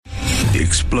the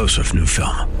explosive new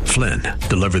film, Flynn,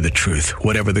 deliver the truth,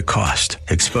 whatever the cost.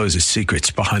 Exposes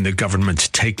secrets behind the government's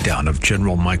takedown of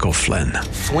General Michael Flynn.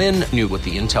 Flynn knew what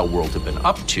the intel world had been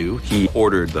up to. He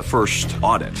ordered the first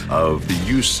audit of the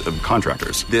use of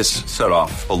contractors. This set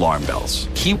off alarm bells.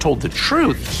 He told the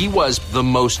truth. He was the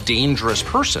most dangerous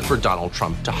person for Donald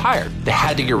Trump to hire. They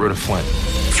had to get rid of Flynn.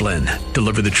 Flynn,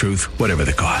 deliver the truth, whatever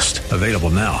the cost. Available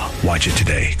now. Watch it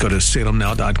today. Go to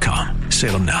salemnow.com.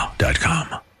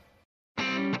 salemnow.com.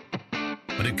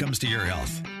 When it comes to your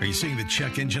health, are you seeing the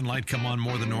check engine light come on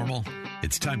more than normal?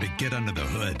 It's time to get under the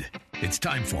hood. It's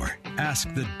time for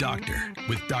Ask the Doctor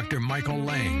with Dr. Michael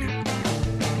Lang.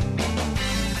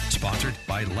 Sponsored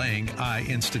by Lang Eye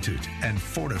Institute and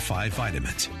Fortifeye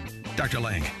Vitamins. Dr.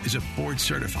 Lang is a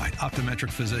board-certified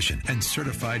optometric physician and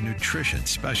certified nutrition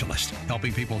specialist,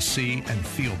 helping people see and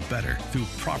feel better through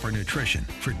proper nutrition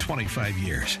for 25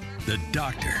 years. The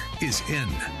doctor is in.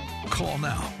 Call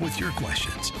now with your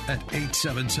questions at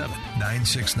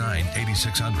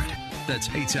 877-969-8600. That's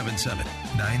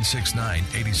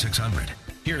 877-969-8600.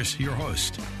 Here's your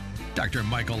host, Dr.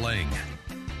 Michael Lang.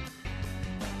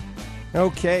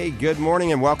 Okay, good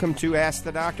morning and welcome to Ask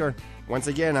the Doctor. Once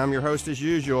again, I'm your host as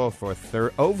usual for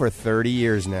over 30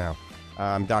 years now.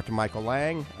 I'm Dr. Michael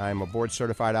Lang. I'm a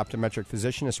board-certified optometric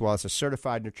physician as well as a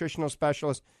certified nutritional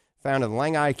specialist. Founded the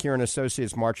Lang Eye Care and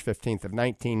Associates March 15th of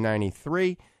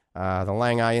 1993. The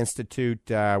Lang Eye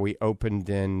Institute we opened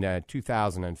in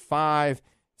 2005.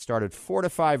 Started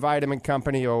Fortifeye Vitamin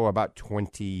Company, about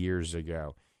 20 years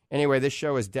ago. Anyway, this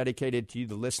show is dedicated to you,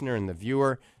 the listener and the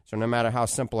viewer. So no matter how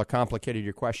simple or complicated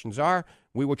your questions are,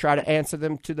 we will try to answer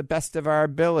them to the best of our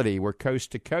ability. We're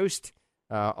coast to coast,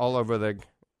 all over the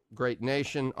great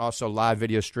nation, also live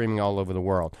video streaming all over the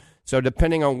world. So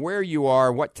depending on where you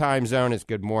are, what time zone, it's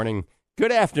good morning,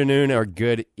 good afternoon, or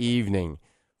good evening.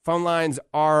 Phone lines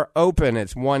are open.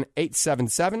 It's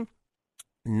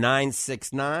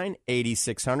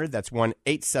 1-877-969-8600. That's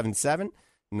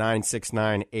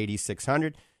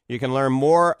 1-877-969-8600. You can learn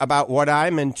more about what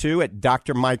I'm into at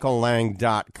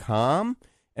drmichaellang.com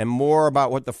and more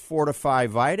about what the Fortifeye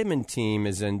Vitamin team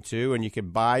is into. And you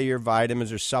can buy your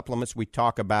vitamins or supplements we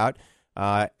talk about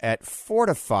at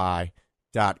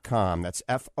fortifeye.com. That's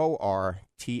Fortifeye,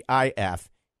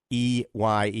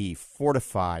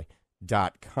 fortifeye.com.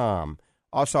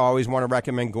 Also, I always want to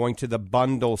recommend going to the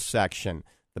bundle section.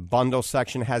 The bundle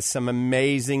section has some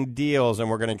amazing deals, and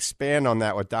we're going to expand on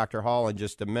that with Dr. Hall in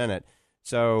just a minute.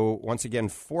 So, once again,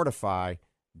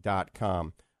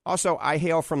 fortifeye.com. Also, I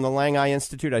hail from the Lang Eye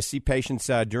Institute. I see patients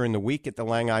during the week at the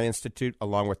Lang Eye Institute,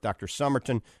 along with Dr.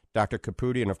 Somerton, Dr.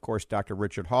 Caputi, and, of course, Dr.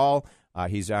 Richard Hall.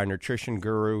 He's our nutrition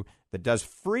guru that does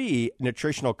free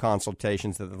nutritional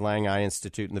consultations at the Lang Eye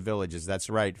Institute in the Villages.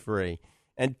 That's right, free.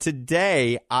 And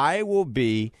today, I will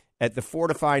be at the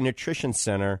Fortifeye Nutrition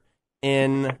Center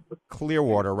in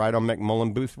Clearwater, right on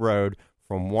McMullen Booth Road,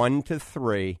 from 1 to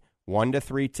 3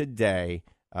 today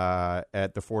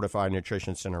at the Fortifeye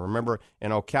Nutrition Center. Remember,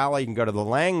 in Ocala, you can go to the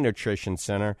Lang Nutrition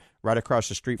Center right across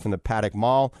the street from the Paddock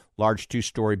Mall, large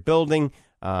 2-story building.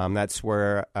 That's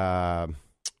where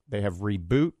they have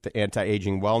Reboot, the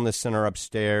anti-aging wellness center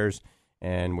upstairs,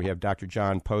 and we have Dr.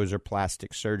 John Poser,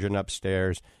 plastic surgeon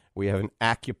upstairs. We have an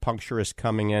acupuncturist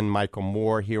coming in, Michael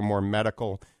Moore, Hear More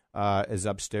Medical is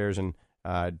upstairs, and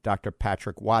Dr.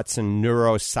 Patrick Watson,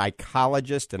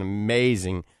 neuropsychologist, an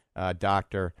amazing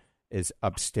doctor, is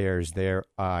upstairs there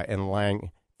in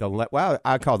Lang.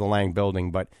 I call it the Lang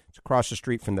building, but it's across the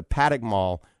street from the Paddock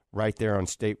Mall, right there on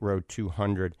State Road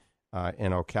 200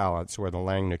 in Ocala. It's where the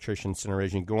Lang Nutrition Center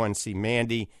is. You can go and see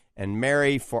Mandy and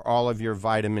Mary for all of your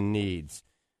vitamin needs.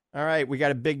 All right, we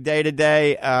got a big day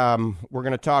today. We're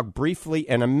going to talk briefly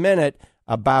in a minute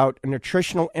about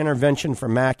nutritional intervention for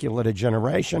macular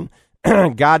degeneration.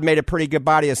 God made a pretty good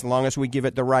body as long as we give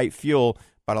it the right fuel,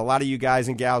 but a lot of you guys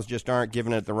and gals just aren't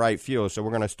giving it the right fuel. So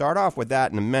we're going to start off with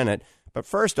that in a minute. But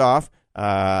first off,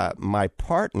 my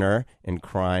partner in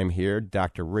crime here,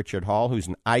 Dr. Richard Hall, who's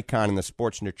an icon in the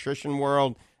sports nutrition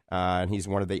world, and he's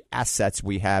one of the assets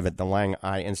we have at the Lang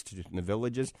Eye Institute in the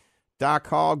Villages. Doc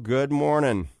Hall, good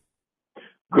morning.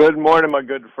 Good morning, my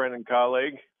good friend and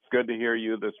colleague. It's good to hear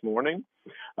you this morning.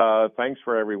 Thanks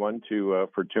for everyone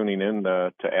for tuning in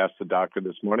to Ask the Doctor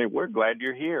this morning. We're glad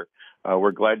you're here.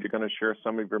 We're glad you're going to share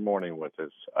some of your morning with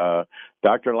us.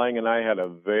 Dr. Lang and I had a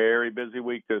very busy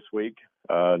week this week.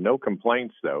 No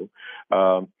complaints, though.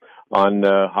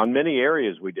 on many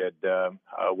areas. We did.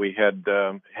 We had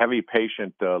heavy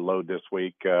patient load this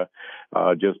week,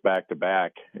 just back to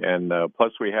back, and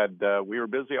plus we were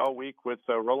busy all week with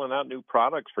rolling out new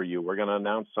products for you. We're going to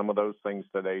announce some of those things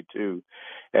today too,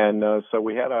 and so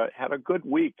we had a good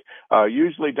week.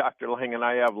 Usually, Dr. Lang and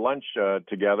I have lunch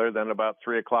together. Then about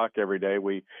 3:00 every day,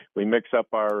 we mix up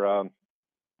our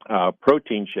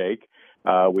protein shake.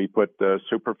 We put the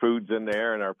superfoods in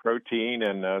there and our protein,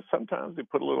 and sometimes we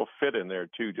put a little fit in there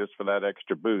too, just for that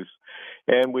extra boost.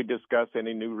 And we discuss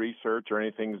any new research or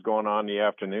anything's going on in the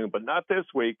afternoon, but not this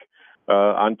week.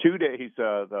 On 2 days,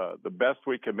 the best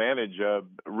we could manage,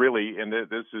 really, and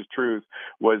this is truth,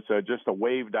 was just a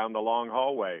wave down the long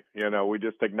hallway. We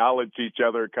just acknowledged each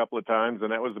other a couple of times,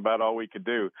 and that was about all we could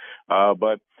do.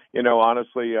 But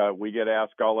honestly, we get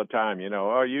asked all the time,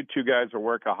 oh, you two guys are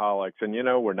workaholics, and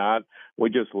we're not. We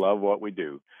just love what we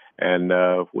do. And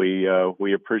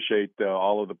we appreciate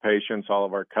all of the patients, all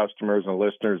of our customers and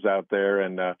listeners out there,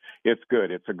 and it's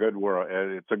good. It's a good world.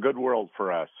 It's a good world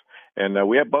for us. And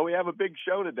we have a big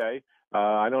show today.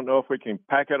 I don't know if we can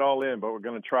pack it all in, but we're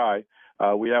going to try.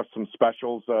 We have some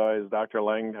specials, as Dr.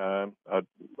 Lang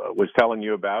was telling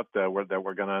you about, that we're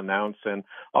going to announce, and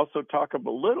also talk a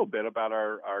little bit about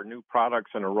our new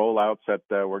products and the rollouts that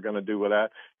we're going to do with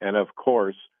that. And of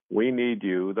course, we need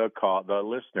you, the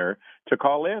listener, to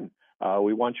call in.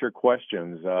 We want your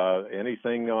questions,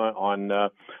 anything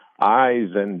on eyes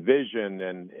and vision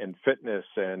and fitness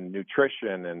and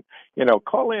nutrition, and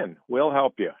call in. We'll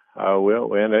help you.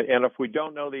 And if we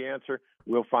don't know the answer,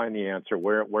 we'll find the answer.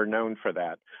 We're known for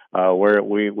that.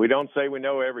 We don't say we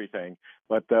know everything,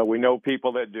 but we know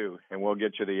people that do, and we'll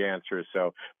get you the answers.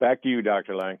 So back to you,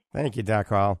 Dr. Lang. Thank you, Doc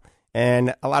Hall.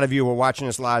 And a lot of you were watching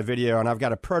this live video, and I've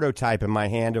got a prototype in my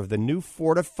hand of the new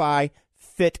Fortifeye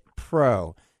Fit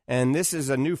Pro. And this is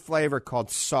a new flavor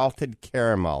called salted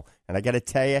caramel. And I got to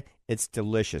tell you, it's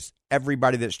delicious.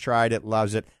 Everybody that's tried it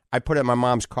loves it. I put it in my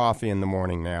mom's coffee in the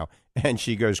morning now, and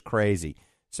she goes crazy.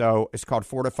 So it's called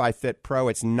Fortifeye Fit Pro.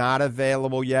 It's not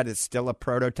available yet. It's still a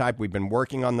prototype. We've been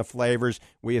working on the flavors.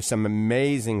 We have some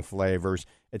amazing flavors.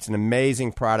 It's an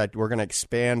amazing product. We're going to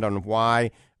expand on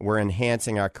why we're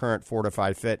enhancing our current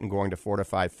Fortifeye Fit and going to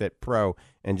Fortifeye Fit Pro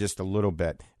in just a little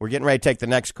bit. We're getting ready to take the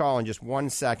next call in just 1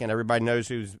 second. Everybody knows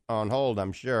who's on hold,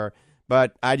 I'm sure.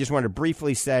 But I just want to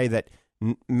briefly say that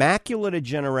macular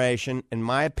degeneration, in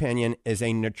my opinion, is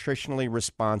a nutritionally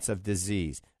responsive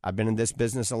disease. I've been in this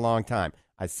business a long time.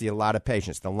 I see a lot of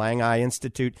patients. The Lang Eye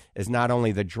Institute is not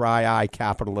only the dry eye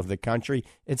capital of the country,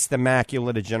 it's the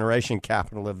macular degeneration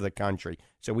capital of the country.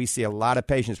 So we see a lot of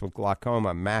patients with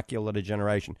glaucoma, macular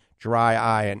degeneration, dry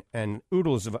eye, and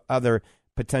oodles of other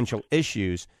potential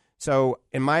issues. So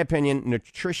in my opinion,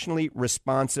 nutritionally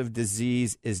responsive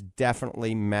disease is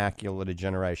definitely macular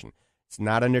degeneration. It's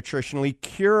not a nutritionally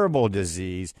curable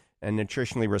disease, and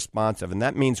nutritionally responsive. And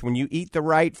that means when you eat the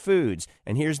right foods,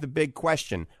 and here's the big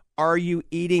question, are you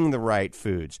eating the right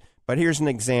foods? But here's an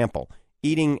example.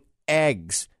 Eating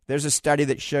eggs. There's a study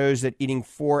that shows that eating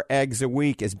 4 eggs a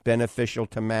week is beneficial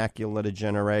to macular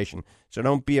degeneration. So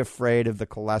don't be afraid of the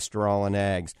cholesterol in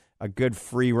eggs. A good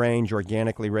free-range,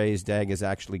 organically raised egg is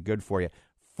actually good for you.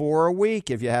 4 a week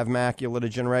if you have macular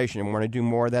degeneration and want to do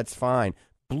more, that's fine.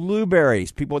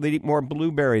 Blueberries. People that eat more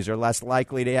blueberries are less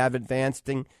likely to have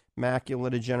advancing macular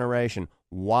degeneration.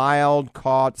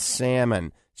 Wild-caught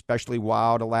salmon, especially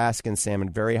wild Alaskan salmon,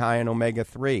 very high in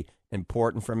omega-3,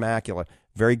 important for macula.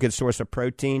 Very good source of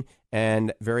protein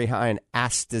and very high in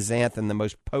astaxanthin, the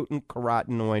most potent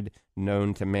carotenoid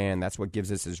known to man. That's what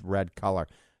gives us his red color.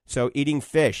 So eating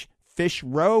fish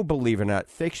roe, believe it or not,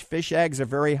 fish eggs are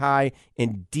very high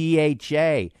in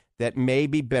DHA that may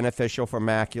be beneficial for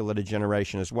macular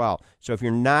degeneration as well. So if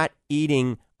you're not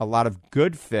eating a lot of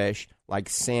good fish like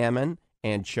salmon,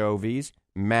 anchovies,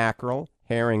 mackerel,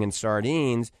 herring, and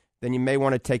sardines, then you may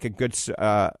want to take a good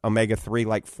omega-3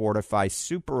 like Fortifeye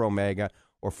Super Omega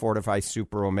or Fortifeye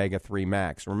Super Omega-3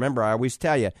 Max. Remember, I always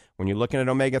tell you, when you're looking at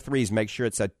omega-3s, make sure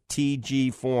it's a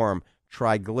TG form,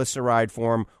 triglyceride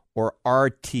form, or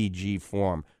RTG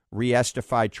form,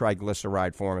 reestified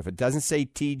triglyceride form. If it doesn't say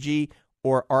TG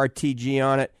or RTG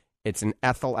on it, it's an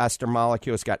ethyl ester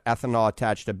molecule. It's got ethanol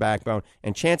attached to backbone,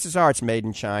 and chances are it's made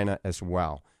in China as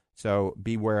well. So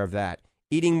beware of that.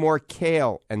 Eating more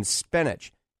kale and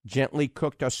spinach, gently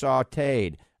cooked or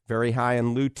sautéed, very high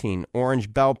in lutein.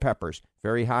 Orange bell peppers,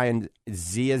 very high in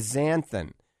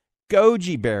zeaxanthin.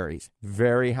 Goji berries,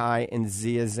 very high in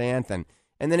zeaxanthin.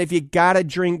 And then if you got to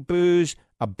drink booze,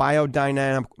 a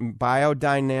biodynamic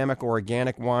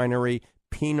organic winery,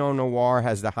 Pinot Noir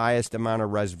has the highest amount of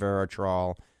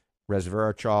resveratrol.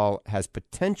 Resveratrol has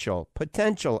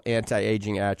potential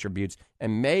anti-aging attributes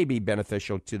and may be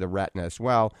beneficial to the retina as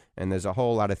well, and there's a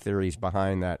whole lot of theories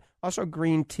behind that. Also,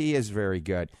 green tea is very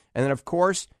good. And then, of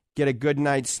course, get a good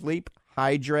night's sleep,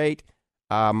 hydrate.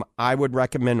 I would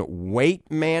recommend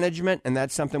weight management, and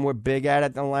that's something we're big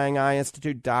at the Lang Eye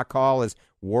Institute. Doc Hall is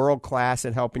world-class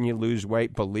at helping you lose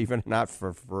weight, believe it or not,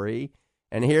 for free.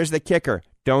 And here's the kicker.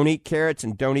 Don't eat carrots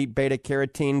and don't eat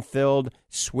beta-carotene-filled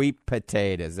sweet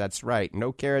potatoes. That's right.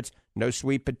 No carrots, no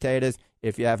sweet potatoes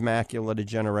if you have macular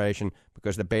degeneration,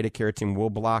 because the beta-carotene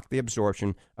will block the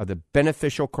absorption of the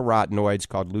beneficial carotenoids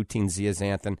called lutein,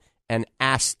 zeaxanthin, and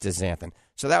astaxanthin.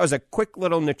 So that was a quick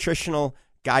little nutritional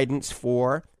guidance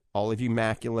for all of you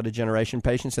macular degeneration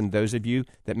patients and those of you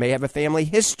that may have a family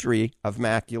history of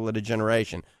macular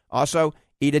degeneration. Also,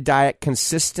 eat a diet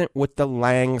consistent with the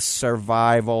Lang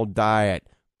Survival Diet.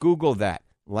 Google that,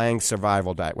 Lang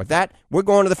Survival Diet. With that, we're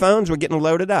going to the phones. We're getting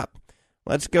loaded up.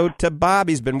 Let's go to Bob.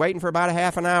 He's been waiting for about a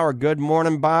half an hour. Good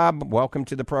morning, Bob. Welcome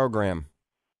to the program.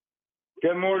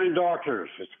 Good morning, doctors.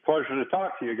 It's a pleasure to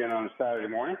talk to you again on a Saturday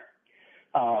morning.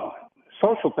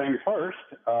 Social things first.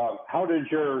 How did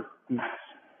your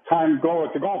time go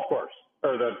at the golf course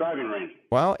or the driving range?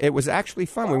 Well, it was actually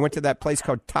fun. We went to that place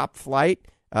called Top Flight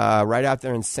right out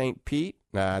there in St. Pete.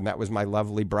 And that was my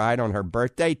lovely bride on her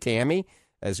birthday, Tammy,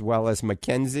 as well as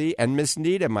Mackenzie and Miss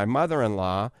Nita, my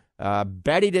mother-in-law.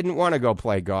 Betty didn't want to go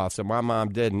play golf, so my mom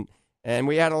didn't. And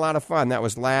we had a lot of fun. That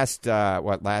was last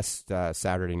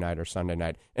Saturday night or Sunday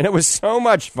night. And it was so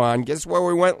much fun. Guess where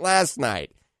we went last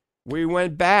night? We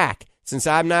went back. Since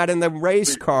I'm not in the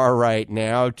race car right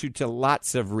now, due to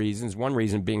lots of reasons, one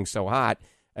reason being so hot,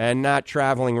 and not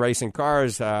traveling racing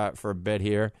cars for a bit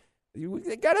here, you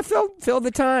got to fill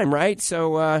the time, right?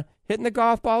 So hitting the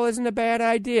golf ball isn't a bad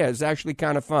idea. It's actually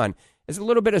kind of fun. There's a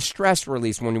little bit of stress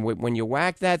release when you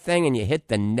whack that thing and you hit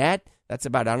the net. That's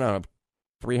about,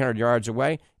 300 yards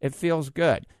away. It feels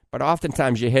good. But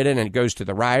oftentimes you hit it and it goes to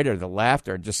the right or the left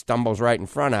or it just stumbles right in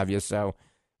front of you. So,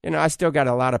 I still got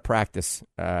a lot of practice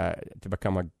to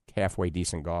become a halfway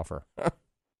decent golfer.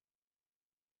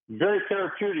 Very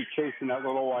therapeutic chasing that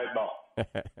little white ball.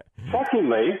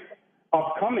 Secondly,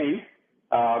 upcoming,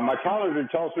 my calendar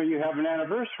tells me you have an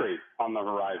anniversary on the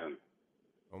horizon.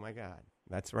 Oh, my God.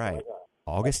 That's right.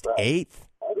 August 8th.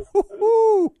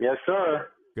 Woo-hoo. Yes, sir.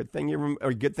 Good thing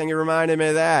you reminded me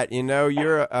of that.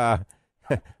 You're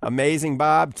amazing,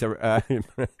 Bob, to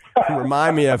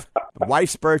remind me of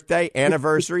wife's birthday,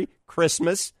 anniversary,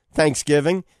 Christmas,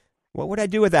 Thanksgiving. What would I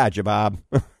do without you, Bob?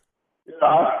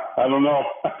 I don't know.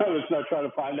 Let's not try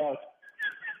to find out.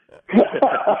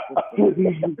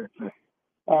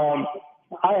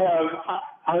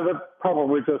 I have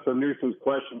probably just a nuisance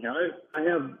question here.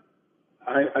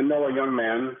 I know a young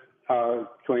man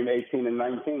between 18 and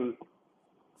 19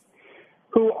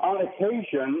 who, on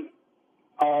occasion,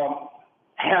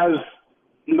 has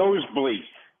nosebleeds.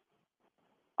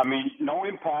 I mean, no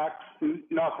impact,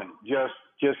 nothing.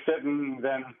 Just sitting,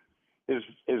 then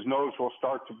his nose will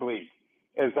start to bleed.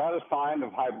 Is that a sign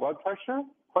of high blood pressure?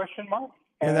 Question mark.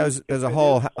 And there's a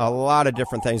lot of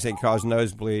different things that can cause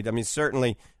nosebleed. I mean,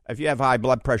 certainly, if you have high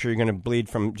blood pressure, you're going to bleed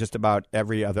from just about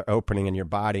every other opening in your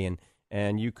body,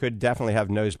 and you could definitely have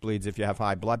nosebleeds if you have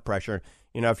high blood pressure.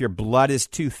 If your blood is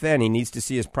too thin, he needs to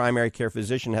see his primary care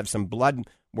physician, have some blood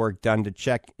work done to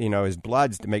check, his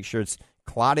bloods to make sure it's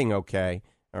clotting okay,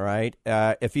 all right?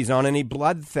 If he's on any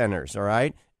blood thinners, all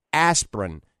right?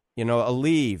 Aspirin,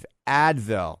 Aleve,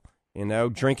 Advil,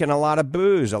 drinking a lot of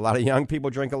booze. A lot of young people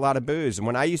drink a lot of booze. And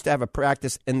when I used to have a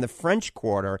practice in the French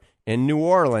Quarter in New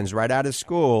Orleans right out of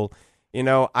school,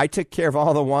 I took care of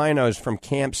all the winos from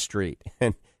Camp Street.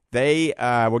 And they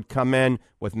would come in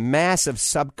with massive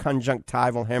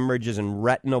subconjunctival hemorrhages and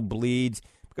retinal bleeds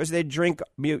because they drink,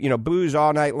 booze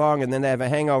all night long, and then they have a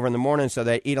hangover in the morning, so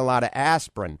they eat a lot of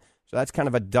aspirin. So that's kind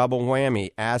of a double whammy,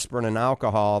 aspirin and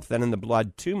alcohol, thinning the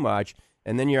blood too much,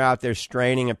 and then you're out there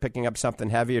straining and picking up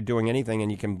something heavy or doing anything,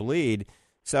 and you can bleed.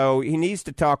 So he needs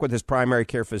to talk with his primary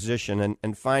care physician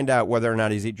and find out whether or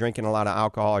not he's drinking a lot of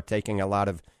alcohol or taking a lot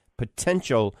of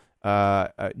potential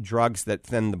drugs that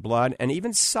thin the blood, and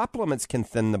even supplements can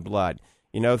thin the blood.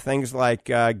 Things like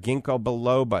ginkgo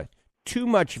biloba, too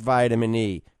much vitamin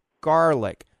E,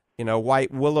 garlic,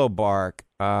 white willow bark,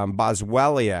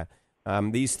 boswellia.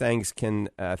 These things can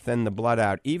thin the blood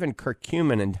out. Even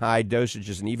curcumin in high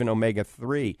dosages and even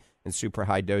omega-3 in super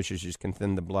high dosages can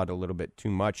thin the blood a little bit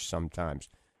too much sometimes.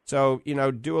 So,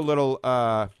 do a little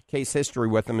case history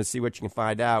with them and see what you can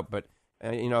find out. But,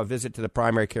 a visit to the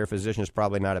primary care physician is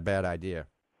probably not a bad idea.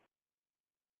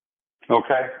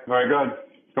 Okay, very good.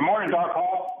 Good morning, Doc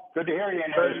Hall. Good to hear you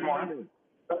in here this morning.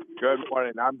 Good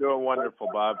morning. I'm doing wonderful,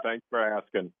 Bob. Thanks for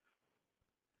asking.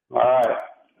 All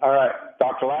right.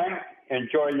 Dr. Lang,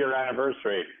 enjoy your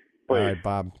anniversary, please. All right,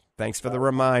 Bob. Thanks for the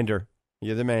reminder.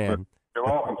 You're the man. You're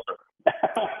welcome, sir.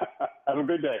 Have a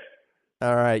good day.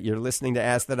 All right, you're listening to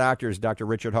Ask the Doctors. Dr.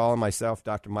 Richard Hall and myself,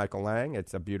 Dr. Michael Lang.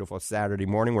 It's a beautiful Saturday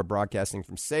morning. We're broadcasting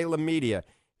from Salem Media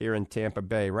here in Tampa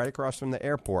Bay, right across from the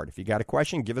airport. If you got a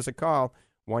question, give us a call,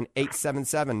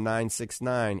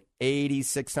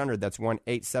 1-877-969-8600. That's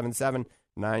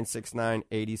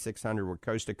 1-877-969-8600. We're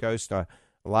coast to coast,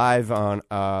 live on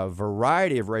a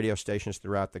variety of radio stations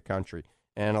throughout the country.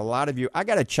 And a lot of you, I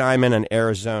got to chime in on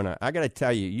Arizona. I got to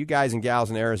tell you, you guys and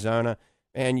gals in Arizona,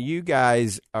 and you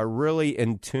guys are really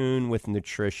in tune with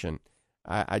nutrition.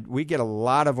 We get a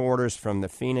lot of orders from the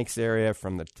Phoenix area,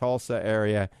 from the Tulsa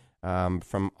area,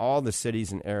 from all the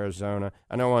cities in Arizona.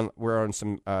 I know we're on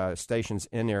some stations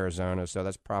in Arizona, so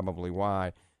that's probably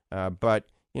why. But,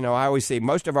 you know, I always say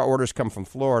most of our orders come from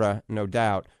Florida, no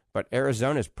doubt, but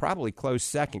Arizona is probably close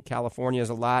second. California is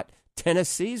a lot.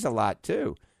 Tennessee's a lot,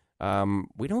 too.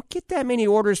 We don't get that many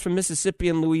orders from Mississippi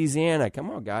and Louisiana.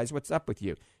 Come on, guys, what's up with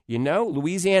you? You know,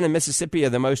 Louisiana and Mississippi are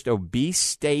the most obese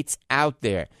states out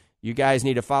there. You guys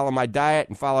need to follow my diet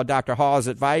and follow Dr. Hall's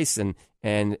advice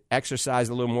and exercise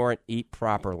a little more and eat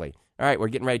properly. All right, we're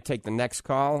getting ready to take the next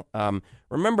call.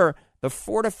 Remember, the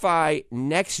Fortifeye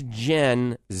Next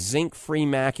Gen Zinc-Free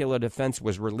Macular Defense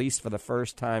was released for the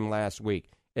first time last week.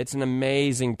 It's an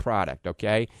amazing product,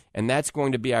 okay? And that's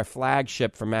going to be our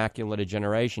flagship for macular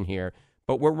degeneration here.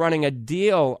 But we're running a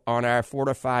deal on our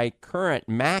Fortifeye Current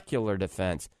Macular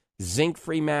Defense,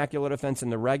 zinc-free macular defense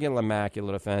and the regular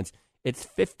macular defense. It's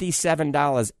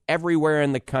 $57 everywhere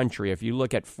in the country. If you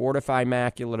look at Fortifeye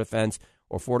Macular Defense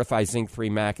or Fortifeye Zinc-Free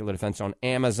Macular Defense on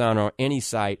Amazon or any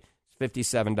site, it's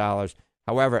 $57.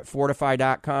 However, at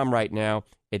Fortifeye.com right now,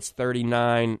 it's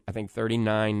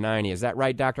 $39.90. Is that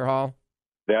right, Dr. Hall?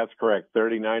 That's correct,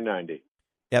 $39.90.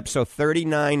 Yep, so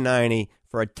 $39.90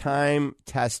 for a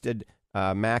time-tested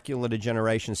macular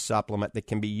degeneration supplement that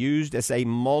can be used as a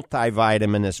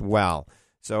multivitamin as well.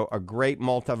 So a great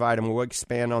multivitamin. We'll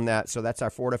expand on that. So that's our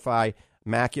Fortifeye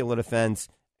Macular Defense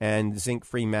and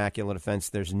Zinc-Free Macular Defense.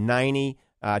 There's 90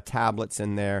 tablets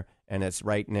in there, and it's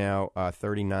right now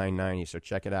 $39.90. So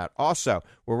check it out. Also,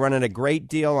 we're running a great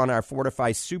deal on our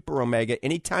Fortifeye Super Omega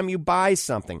anytime you buy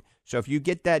something. So if you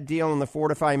get that deal on the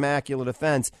Fortifeye Macular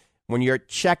Defense, when you're at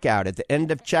checkout, at the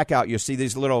end of checkout, you'll see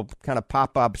these little kind of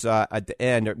pop-ups at the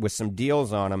end with some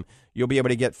deals on them. You'll be able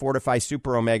to get Fortifeye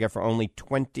Super Omega for only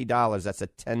 $20. That's a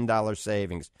 $10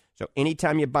 savings. So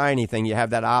anytime you buy anything, you have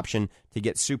that option to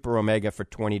get Super Omega for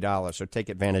 $20. So take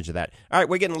advantage of that. All right,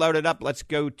 we're getting loaded up. Let's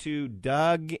go to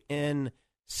Doug in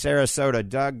Sarasota.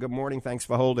 Doug, good morning. Thanks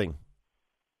for holding.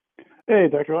 Hey,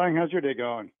 Dr. Lang, how's your day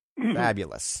going?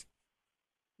 Fabulous.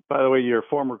 By the way, your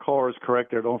former caller is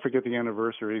correct there. Don't forget the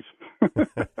anniversaries.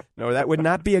 No, that would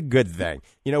not be a good thing.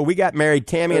 You know, we got married.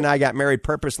 Tammy and I got married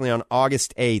purposely on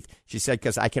August 8th. She said,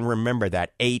 because I can remember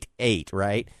that, 8-8,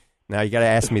 right? Now you got to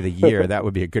ask me the year. That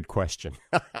would be a good question.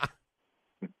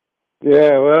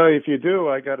 Yeah, well, if you do,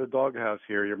 I got a doghouse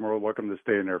here. You're more welcome to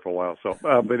stay in there for a while. So,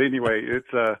 but anyway,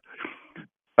 it's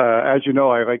as you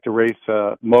know, I like to race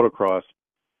motocross,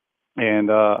 and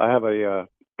I have a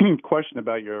question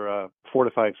about your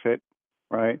Fortifeye Fit,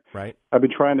 right? Right. I've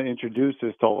been trying to introduce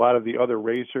this to a lot of the other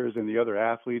racers and the other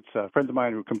athletes, friends of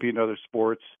mine who compete in other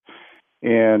sports,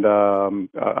 and I'm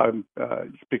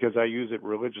because I use it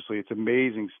religiously. It's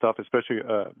amazing stuff, especially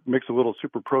mix a little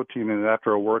super protein in it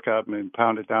after a workout and then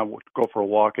pound it down, go for a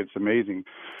walk. It's amazing.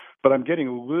 But I'm getting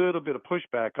a little bit of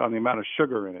pushback on the amount of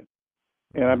sugar in it.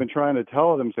 And I've been trying to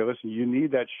tell them, say, listen, you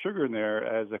need that sugar in there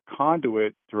as a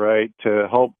conduit, right, to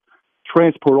help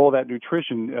transport all that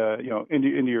nutrition,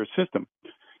 into your system.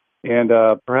 And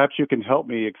perhaps you can help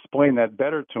me explain that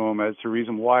better to them as the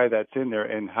reason why that's in there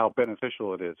and how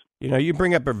beneficial it is. You know, you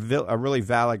bring up a really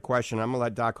valid question. I'm going to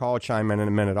let Doc Hall chime in a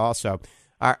minute also.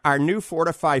 Our new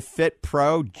Fortifeye Fit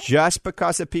Pro, just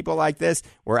because of people like this,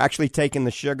 we're actually taking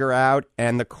the sugar out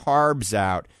and the carbs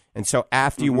out. And so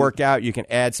after you work out, you can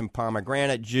add some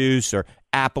pomegranate juice or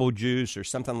apple juice or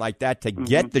something like that to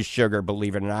get the sugar,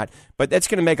 believe it or not. But that's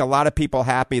going to make a lot of people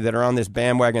happy that are on this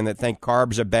bandwagon that think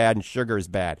carbs are bad and sugar is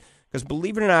bad. Because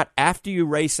believe it or not, after you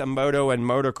race a moto and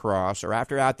motocross or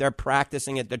after out there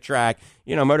practicing at the track,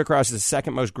 you know, motocross is the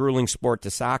second most grueling sport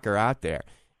to soccer out there.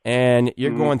 And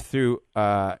you're going through,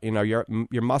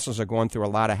 your muscles are going through a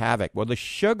lot of havoc. Well, the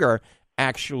sugar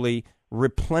actually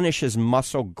replenishes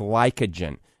muscle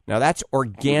glycogen. Now, that's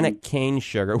organic cane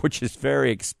sugar, which is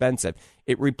very expensive.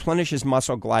 It replenishes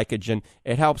muscle glycogen.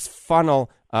 It helps funnel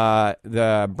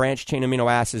the branched chain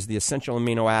amino acids, the essential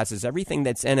amino acids, everything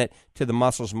that's in it to the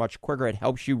muscles much quicker. It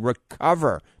helps you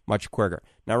recover much quicker.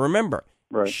 Now, remember,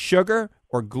 sugar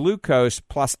or glucose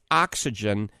plus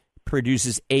oxygen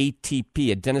produces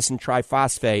ATP, adenosine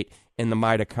triphosphate, in the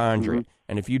mitochondria.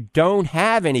 And if you don't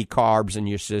have any carbs in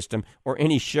your system or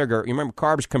any sugar, you remember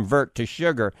carbs convert to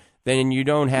sugar, then you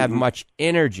don't have much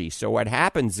energy. So what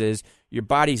happens is your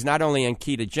body's not only in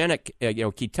ketogenic,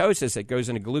 ketosis, it goes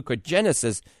into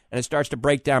glucogenesis, and it starts to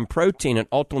break down protein and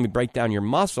ultimately break down your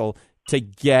muscle to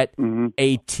get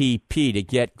ATP, to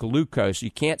get glucose. You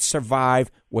can't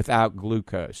survive without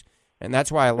glucose. And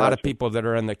that's why a lot of people that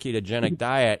are in the ketogenic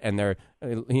diet and they're,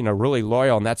 really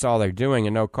loyal and that's all they're doing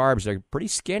and no carbs, they're pretty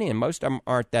skinny and most of them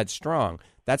aren't that strong.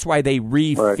 That's why they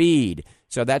refeed. Right.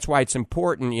 So that's why it's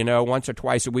important, once or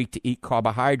twice a week to eat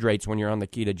carbohydrates when you're on the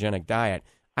ketogenic diet.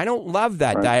 I don't love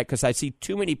that diet because I see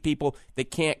too many people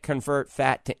that can't convert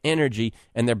fat to energy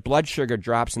and their blood sugar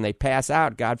drops and they pass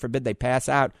out. God forbid they pass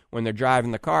out when they're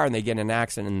driving the car and they get in an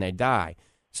accident and they die.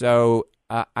 So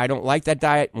I don't like that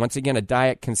diet. Once again, a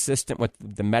diet consistent with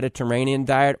the Mediterranean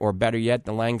diet, or better yet,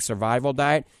 the Lang survival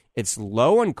diet. It's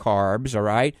low in carbs, all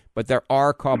right, but there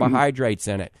are carbohydrates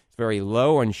in it. It's very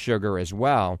low in sugar as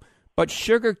well. But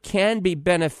sugar can be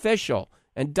beneficial.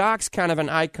 And Doc's kind of an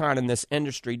icon in this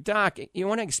industry. Doc, you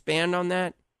want to expand on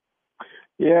that?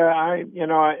 Yeah, I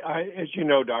as you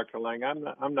know, Dr. Lang,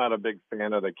 I'm not a big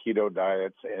fan of the keto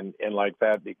diets and like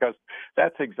that, because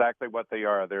that's exactly what they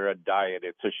are. They're a diet.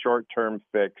 It's a short-term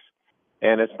fix,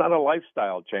 and it's not a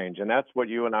lifestyle change. And that's what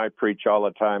you and I preach all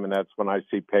the time, and that's when I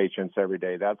see patients every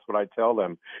day. That's what I tell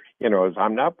them, is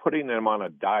I'm not putting them on a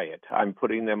diet. I'm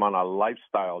putting them on a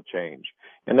lifestyle change.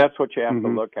 And that's what you have to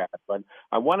look at. But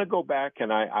I want to go back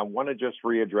and I want to just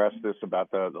readdress this about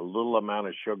the little amount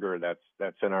of sugar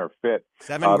that's in our fit.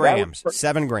 7 grams.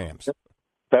 7 grams.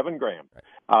 7 grams.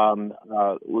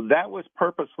 That was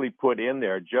purposely put in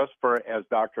there just for, as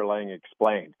Dr. Lang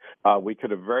explained. We could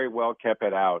have very well kept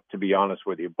it out, to be honest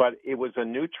with you. But it was a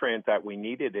nutrient that we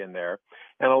needed in there.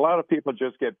 And a lot of people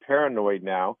just get paranoid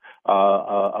now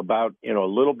about,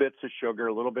 little bits of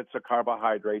sugar, little bits of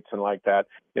carbohydrates and like that.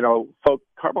 Folks,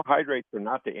 carbohydrates are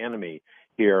not the enemy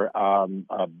here.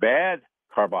 Bad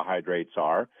carbohydrates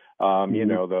are,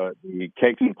 the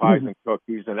cakes and pies and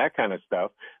cookies and that kind of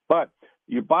stuff. But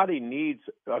your body needs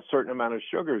a certain amount of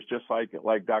sugars, just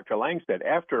like Dr. Lang said.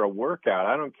 After a workout,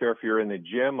 I don't care if you're in the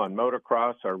gym, on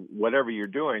motocross, or whatever you're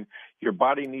doing, your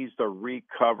body needs to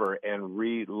recover and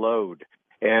reload.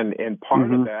 And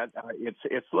part of that,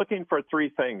 it's looking for 3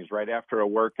 things right after a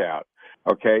workout.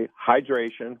 Okay,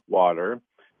 hydration, water,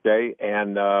 okay,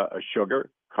 and sugar,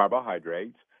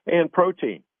 carbohydrates, and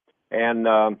protein. And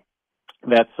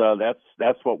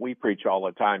that's what we preach all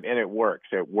the time, and it works.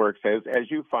 It works as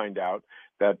you find out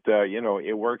that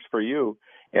it works for you.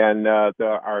 And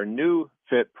our new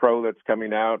Fit Pro that's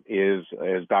coming out is,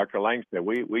 as Dr. Lang said,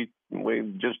 we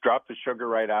just dropped the sugar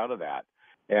right out of that.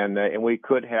 And we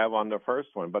could have on the first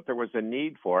one, but there was a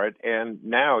need for it. And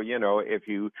now, if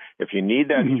you need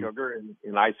that sugar,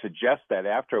 and I suggest that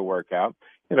after a workout,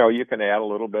 you can add a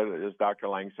little bit, as Dr.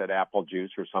 Lang said, apple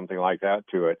juice or something like that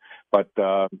to it. But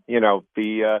the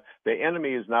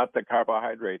enemy is not the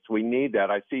carbohydrates. We need that.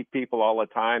 I see people all the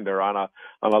time. They're on a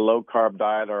low carb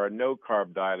diet or a no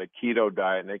carb diet, a keto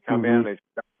diet, and they come in and they say,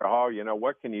 Dr. Hall,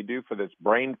 what can you do for this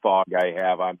brain fog I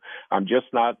have? I'm just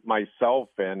not myself.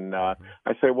 And I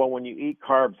say, well, when you eat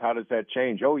carbs, how does that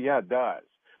change? Oh yeah, it does.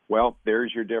 Well,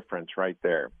 there's your difference right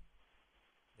there.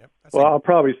 Yep, I'll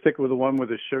probably stick with the one with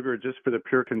the sugar just for the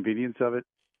pure convenience of it,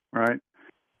 right?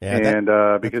 Yeah,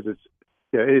 and because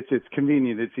it's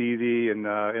convenient, it's easy, and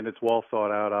it's well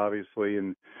thought out, obviously.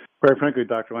 And quite frankly,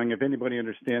 Dr. Lang, if anybody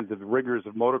understands the rigors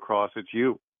of motocross, it's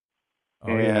you.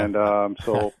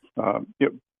 So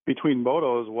between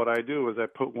motos, what I do is I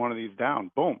put one of these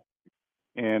down, boom.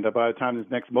 And by the time this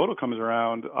next moto comes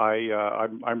around,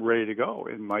 I'm ready to go.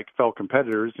 And my fellow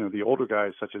competitors, the older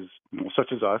guys such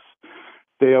as us,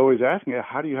 they always ask me,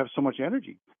 how do you have so much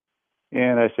energy?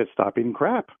 And I said, stop eating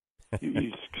crap.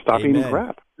 You stop eating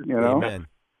crap, Amen.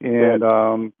 And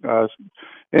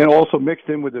also mixed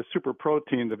in with the super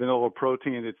protein, the vanilla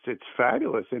protein, it's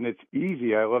fabulous and it's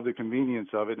easy. I love the convenience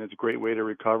of it, and it's a great way to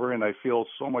recover, and I feel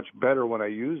so much better when I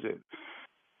use it.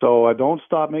 So I don't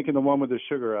stop making the one with the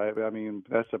sugar. I mean,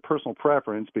 that's a personal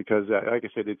preference because, like I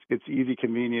said, it's easy,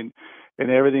 convenient,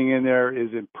 and everything in there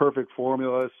is in perfect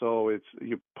formula. So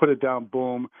you put it down,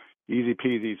 boom, easy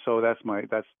peasy. So that's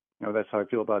how I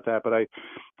feel about that. But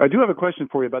I do have a question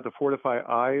for you about the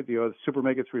Fortifeye the Super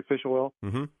Omega 3 fish oil.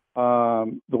 The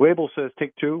label says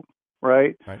take 2,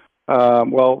 right?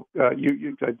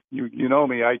 You know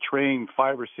me. I train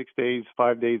 5 or 6 days,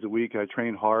 5 days a week. I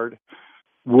train hard.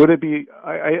 Would it be?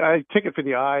 I take it for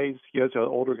the eyes. Yes, as an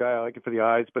older guy, I like it for the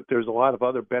eyes. But there's a lot of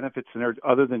other benefits in there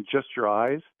other than just your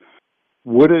eyes.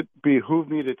 Would it behoove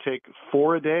me to take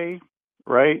 4 a day,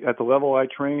 right, at the level I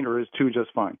train, or is 2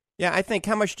 just fine? Yeah, I think.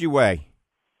 How much do you weigh?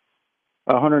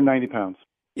 190 pounds.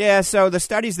 Yeah, so the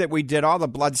studies that we did, all the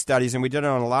blood studies, and we did it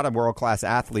on a lot of world-class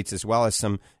athletes as well as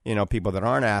some, people that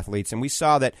aren't athletes, and we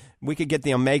saw that we could get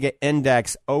the omega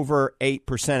index over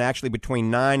 8%, actually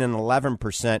between 9 and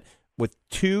 11%, with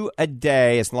 2 a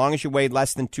day, as long as you weighed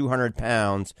less than 200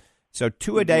 pounds. So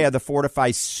 2 a day of the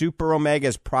Fortifeye Super Omega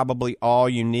is probably all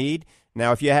you need.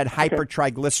 Now, if you had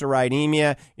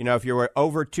hypertriglyceridemia, if you were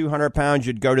over 200 pounds,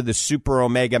 you'd go to the Super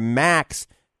Omega Max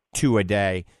 2 a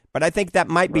day. But I think that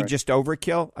might be just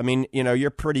overkill. I mean, you're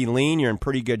pretty lean. You're in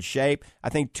pretty good shape. I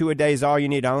think 2 a day is all you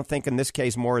need. I don't think in this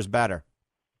case more is better.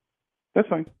 That's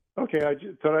fine. Okay, I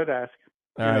just thought I'd ask.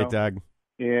 All right, Doug.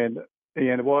 And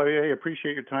well, I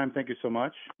appreciate your time. Thank you so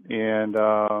much. And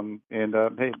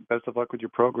hey, best of luck with your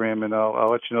program. And I'll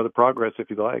let you know the progress if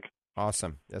you'd like.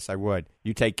 Awesome. Yes, I would.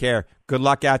 You take care. Good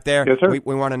luck out there. Yes, sir.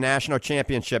 We want a national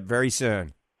championship very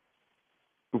soon.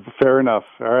 Fair enough.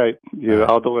 All right.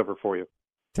 I'll deliver for you.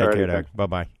 Take care, Doug.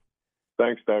 Bye-bye.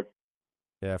 Thanks, Doug.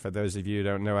 Yeah, for those of you who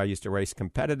don't know, I used to race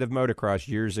competitive motocross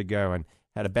years ago and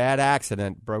had a bad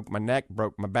accident, broke my neck,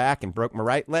 broke my back, and broke my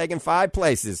right leg in 5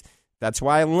 places. That's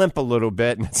why I limp a little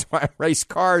bit, and that's why I race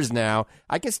cars now.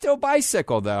 I can still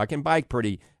bicycle, though. I can bike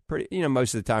pretty,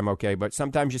 most of the time okay, but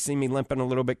sometimes you see me limping a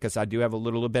little bit because I do have a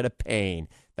little bit of pain.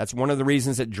 That's one of the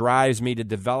reasons that drives me to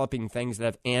developing things that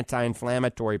have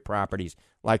anti-inflammatory properties,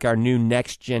 like our new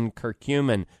next-gen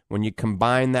curcumin. When you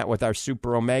combine that with our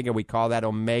Super Omega, we call that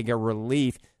Omega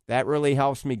Relief. That really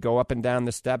helps me go up and down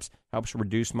the steps, helps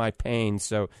reduce my pain.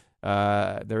 So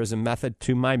there is a method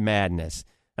to my madness.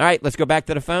 All right, let's go back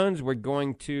to the phones. We're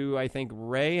going to, I think,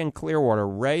 Ray in Clearwater.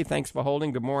 Ray, thanks for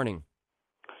holding. Good morning.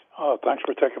 Thanks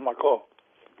for taking my call.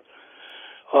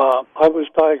 I was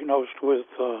diagnosed with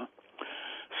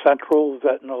central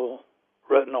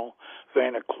retinal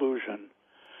vein occlusion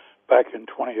back in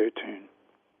 2018.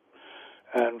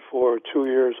 And for 2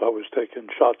 years, I was taking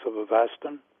shots of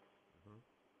Avastin.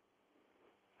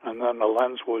 And then the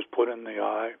lens was put in the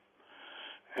eye.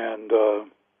 And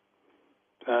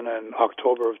then in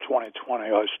October of 2020,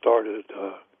 I started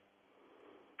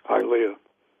Eylea.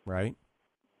 Right.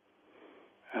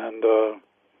 And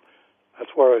that's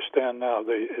where I stand now.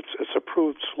 It's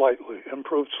improved slightly.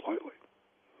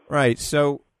 Right.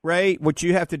 So, Ray, what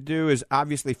you have to do is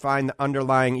obviously find the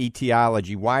underlying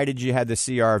etiology. Why did you have the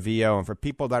CRVO? And for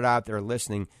people that are out there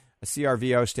listening, a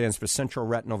CRVO stands for central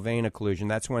retinal vein occlusion.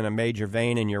 That's when a major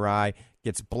vein in your eye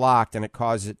gets blocked and it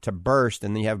causes it to burst,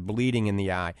 and then you have bleeding in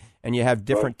the eye. And you have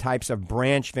different types of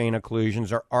branch vein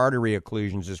occlusions or artery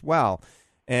occlusions as well.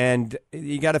 And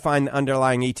you got to find the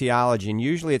underlying etiology, and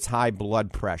usually it's high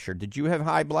blood pressure. Did you have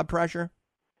high blood pressure?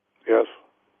 Yes.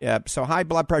 Yeah, so high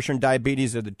blood pressure and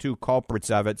diabetes are the two culprits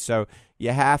of it. So you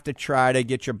have to try to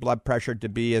get your blood pressure to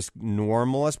be as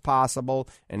normal as possible,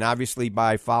 and obviously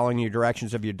by following your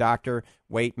directions of your doctor,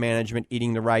 weight management,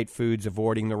 eating the right foods,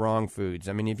 avoiding the wrong foods.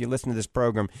 I mean, if you listen to this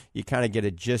program, you kind of get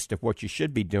a gist of what you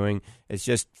should be doing. It's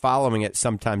just following it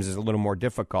sometimes is a little more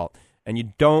difficult. And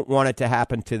you don't want it to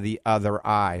happen to the other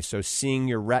eye. So seeing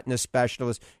your retina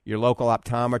specialist, your local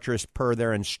optometrist per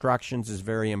their instructions is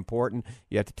very important.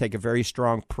 You have to take a very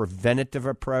strong preventative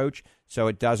approach so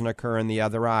it doesn't occur in the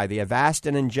other eye. The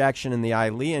Avastin injection and the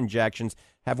Eylea injections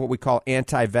have what we call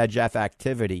anti-VEGF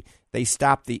activity. They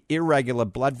stop the irregular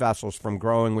blood vessels from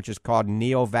growing, which is called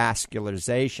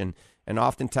neovascularization. And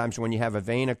oftentimes when you have a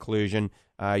vein occlusion,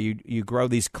 you grow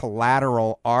these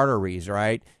collateral arteries,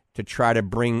 right, to try to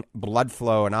bring blood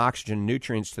flow and oxygen and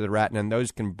nutrients to the retina, and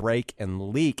those can break and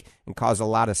leak and cause a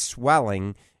lot of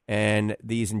swelling, and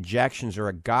these injections are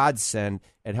a godsend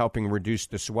at helping reduce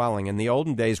the swelling. In the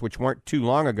olden days, which weren't too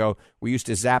long ago, we used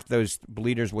to zap those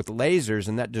bleeders with lasers,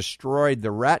 and that destroyed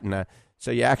the retina,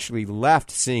 so you actually left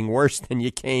seeing worse than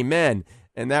you came in,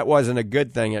 and that wasn't a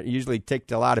good thing. It usually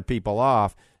ticked a lot of people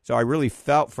off. So I really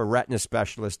felt for retina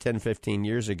specialists 10, 15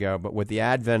 years ago, but with the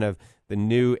advent of the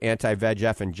new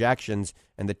anti-VEGF injections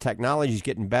and the technology is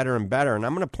getting better and better, and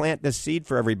I'm going to plant this seed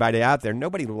for everybody out there.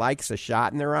 Nobody likes a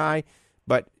shot in their eye,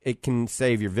 but it can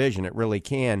save your vision. It really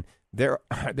can. There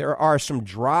are some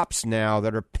drops now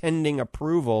that are pending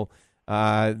approval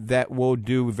that will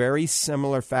do very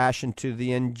similar fashion to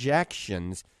the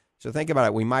injections. So think about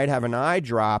it. We might have an eye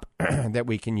drop that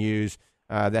we can use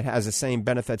that has the same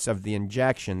benefits of the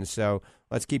injections. So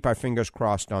let's keep our fingers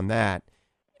crossed on that.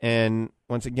 And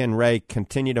once again, Ray,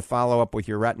 continue to follow up with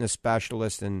your retina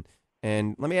specialist. And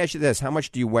let me ask you this. How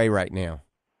much do you weigh right now?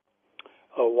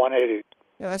 180.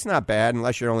 Yeah, that's not bad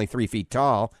unless you're only 3 feet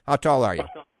tall. How tall are you?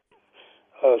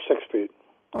 6 feet.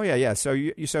 Oh, yeah. So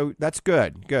so that's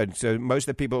good. So most of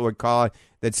the people would call it,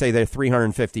 they'd say they're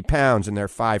 350 pounds and they're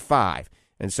 5'5".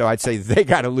 And so I'd say they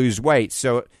got to lose weight.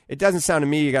 So it doesn't sound to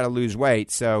me you got to lose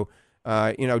weight. So,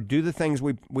 do the things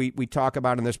we talk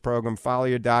about in this program. Follow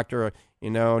your doctor.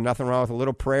 Nothing wrong with a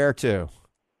little prayer, too.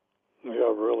 Yeah,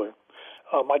 really.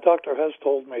 My doctor has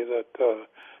told me that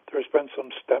there's been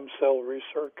some stem cell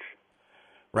research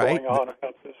going on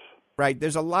about this. Right.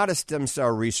 There's a lot of stem cell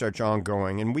research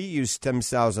ongoing, and we use stem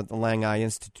cells at the Lang Eye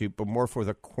Institute, but more for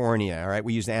the cornea, all right?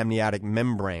 We use amniotic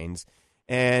membranes,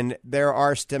 and there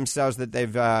are stem cells that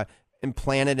they've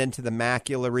implanted into the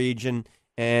macula region,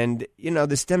 and,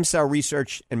 the stem cell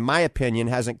research, in my opinion,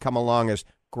 hasn't come along as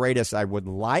great as I would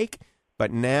like,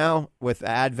 but now with the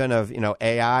advent of,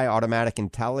 AI, automatic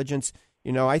intelligence,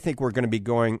 I think we're going to be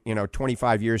going,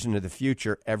 25 years into the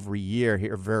future every year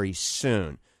here very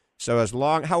soon. So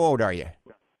how old are you?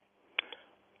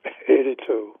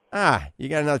 82. You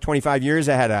got another 25 years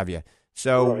ahead of you.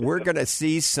 So we're going to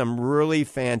see some really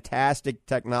fantastic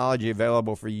technology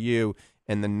available for you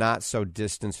in the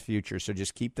not-so-distant future. So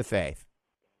just keep the faith.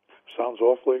 Sounds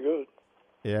awfully good.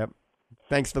 Yep.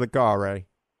 Thanks for the call, Ray.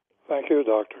 Thank you,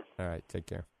 Doctor. All right, take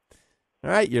care.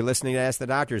 All right, you're listening to Ask the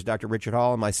Doctors. Dr. Richard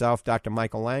Hall and myself, Dr.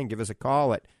 Michael Lang. Give us a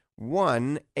call at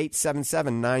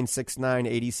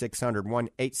 1-877-969-8600,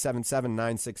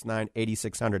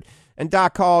 1-877-969-8600. And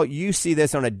Doc Hall, you see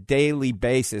this on a daily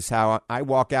basis, how I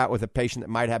walk out with a patient that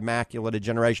might have macular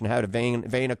degeneration, have a vein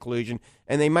occlusion,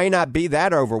 and they may not be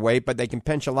that overweight, but they can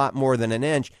pinch a lot more than an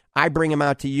inch. I bring them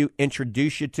out to you,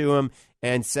 introduce you to them,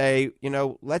 and say,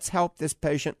 let's help this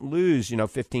patient lose,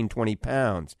 15, 20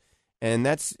 pounds. And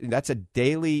that's a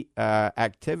daily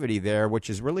activity there,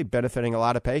 which is really benefiting a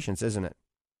lot of patients, isn't it?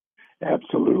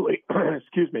 Absolutely.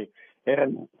 Excuse me.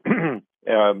 And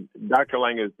Dr.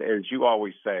 Lang, as you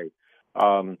always say,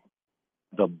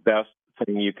 the best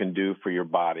thing you can do for your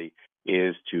body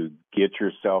is to get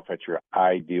yourself at your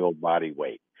ideal body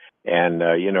weight. And,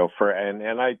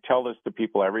 and I tell this to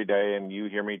people every day, and you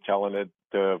hear me telling it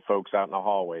to folks out in the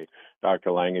hallway,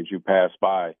 Dr. Lang, as you pass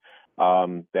by,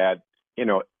 that,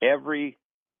 every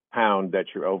pound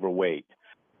that you're overweight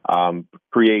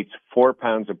creates 4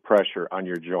 pounds of pressure on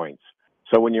your joints.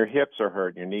 So when your hips are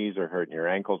hurting, your knees are hurting, your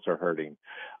ankles are hurting,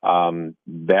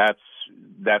 that's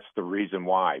the reason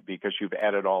why, because you've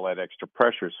added all that extra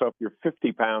pressure. So if you're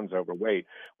 50 pounds overweight,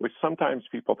 which sometimes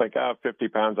people think, 50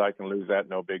 pounds, I can lose that,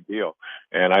 no big deal.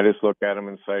 And I just look at them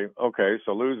and say, okay,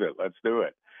 so lose it, let's do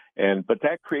it. But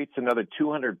that creates another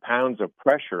 200 pounds of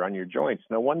pressure on your joints.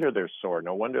 No wonder they're sore.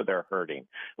 No wonder they're hurting.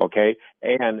 Okay.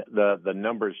 And the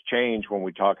numbers change when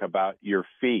we talk about your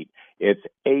feet. It's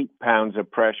 8 pounds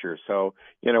of pressure. So,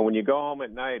 when you go home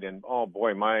at night and, oh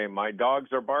boy, my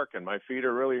dogs are barking, my feet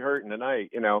are really hurting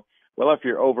tonight, well, if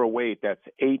you're overweight, that's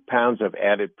 8 pounds of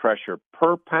added pressure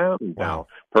per pound now,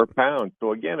 per pound.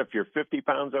 So again, if you're 50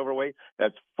 pounds overweight,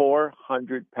 that's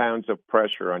 400 pounds of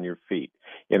pressure on your feet,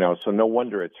 so no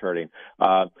wonder it's hurting.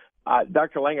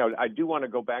 Dr. Lang, I do want to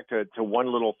go back to one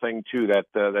little thing too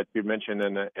that you mentioned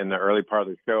in the early part of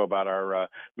the show about our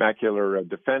macular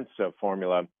defense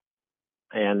formula.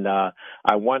 And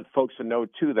I want folks to know,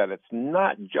 too, that it's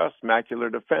not just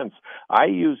macular defense. I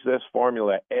use this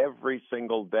formula every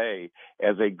single day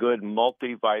as a good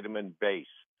multivitamin base.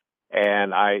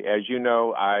 And as you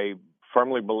know, I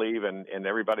firmly believe in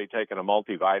everybody taking a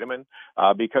multivitamin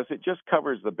because it just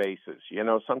covers the bases.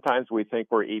 Sometimes we think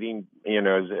we're eating,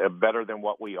 better than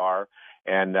what we are.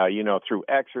 And, through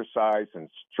exercise and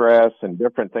stress and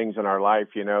different things in our life,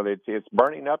 it's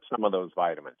burning up some of those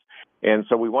vitamins. And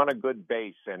so we want a good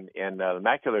base. And the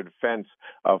macular defense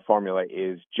formula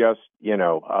is just,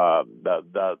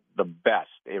 the best.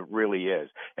 It really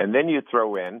is. And then you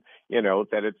throw in,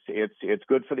 that it's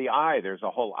good for the eye. There's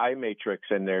a whole eye matrix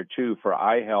in there, too, for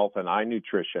eye health and eye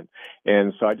nutrition.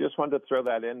 And so I just wanted to throw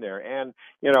that in there. And,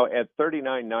 at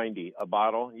 $39.90 a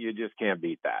bottle, you just can't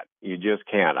beat that. You just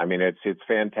can't. I mean, it's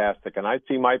fantastic. And I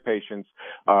see my patients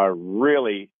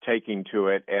really taking to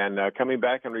it and coming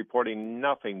back and reporting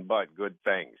nothing but good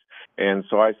things. And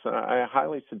so I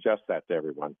highly suggest that to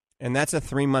everyone. And that's a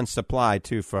 3-month supply,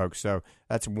 too, folks. So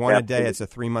that's one a day. It's a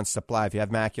 3-month supply. If you have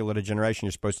macular degeneration,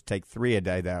 you're supposed to take 3 a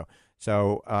day, though.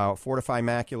 So Fortifeye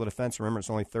Macular Defense, remember, it's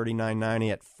only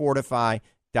 $39.90 at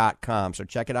Fortifeye.com. So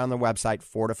check it out on the website,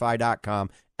 Fortifeye.com,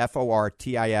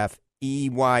 Fortifeye,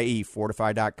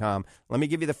 Fortifeye.com. Let me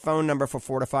give you the phone number for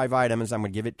Fortifeye Vitamins. I'm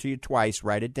going to give it to you twice.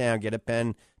 Write it down. Get a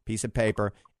pen, piece of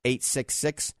paper.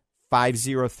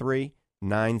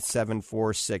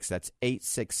 866-503-9746. That's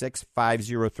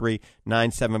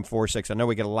 866-503-9746. I know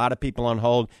we get a lot of people on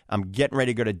hold. I'm getting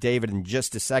ready to go to David in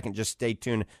just a second. Just stay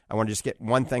tuned. I want to just get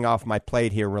one thing off my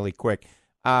plate here really quick.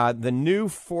 The new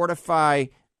Fortifeye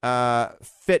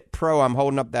Fit Pro, I'm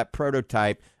holding up that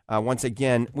prototype. Once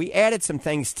again, we added some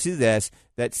things to this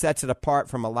that sets it apart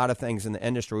from a lot of things in the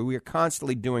industry. We are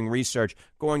constantly doing research,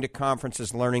 going to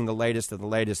conferences, learning the latest of the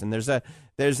latest. And there's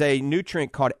a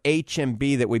nutrient called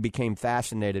HMB that we became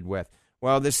fascinated with.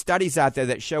 Well, there's studies out there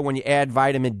that show when you add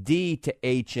vitamin D to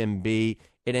HMB,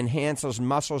 it enhances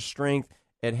muscle strength,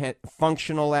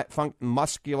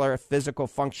 muscular, physical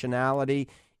functionality,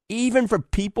 even for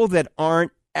people that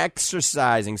aren't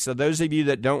exercising. So those of you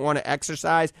that don't want to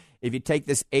exercise, if you take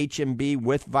this HMB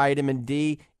with vitamin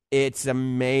D, it's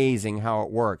amazing how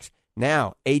it works.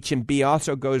 Now, HMB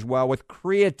also goes well with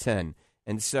creatine.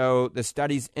 And so the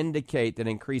studies indicate that it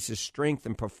increases strength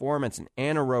and performance and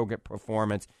anaerobic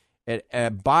performance,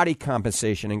 body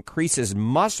composition, increases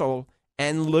muscle,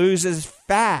 and loses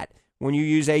fat when you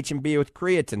use HMB with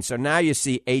creatine. So now you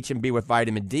see HMB with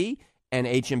vitamin D and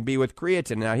HMB with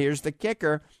creatine. Now, here's the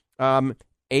kicker.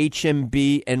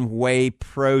 HMB and whey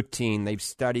protein. They've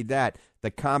studied that.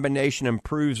 The combination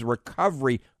improves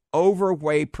recovery over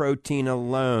whey protein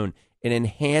alone. It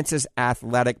enhances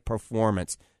athletic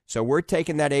performance. So we're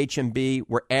taking that HMB,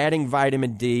 we're adding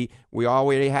vitamin D, we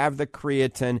already have the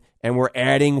creatine, and we're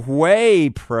adding whey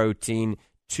protein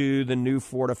to the new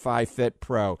Fortifeye Fit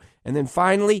Pro. And then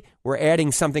finally, we're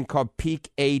adding something called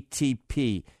Peak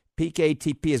ATP. Peak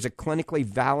ATP is a clinically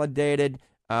validated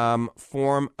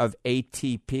form of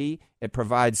ATP. It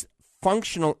provides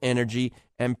functional energy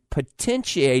and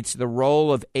potentiates the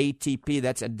role of ATP,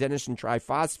 that's adenosine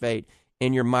triphosphate,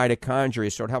 in your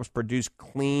mitochondria, so it helps produce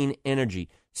clean energy.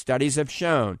 Studies have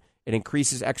shown it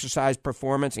increases exercise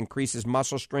performance, increases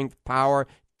muscle strength, power,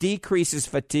 decreases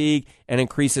fatigue, and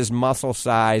increases muscle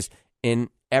size in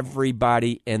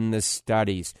everybody in the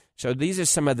studies. So these are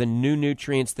some of the new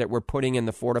nutrients that we're putting in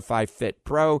the Fortifeye Fit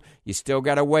Pro. You still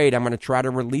got to wait. I'm going to try to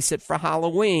release it for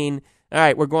Halloween. All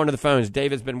right, we're going to the phones.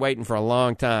 David's been waiting for a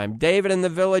long time. David in the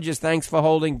Villages, thanks for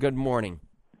holding. Good morning.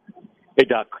 Hey,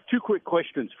 Doc, two quick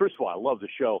questions. First of all, I love the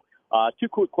show. Two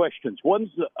quick questions. One's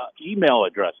email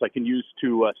address I can use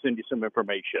to send you some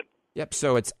information. Yep,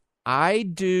 so it's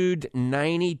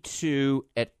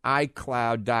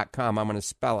idude92@icloud.com. I'm going to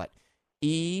spell it.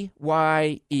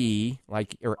 EYE,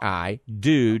 like your I,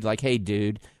 dude, like hey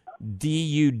dude,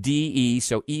 DUDE,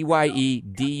 so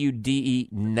EYEDUDE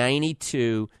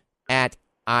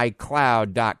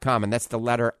 92@icloud.com, and that's the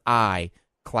letter I,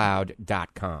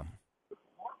 cloud.com.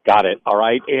 Got it. All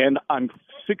right. And I'm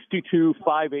 6'2",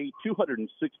 5'8",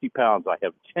 260 pounds. I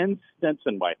have 10 stents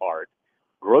in my heart.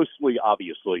 Grossly,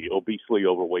 obviously, obesely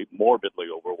overweight,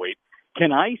 morbidly overweight.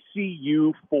 Can I see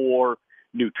you for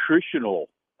nutritional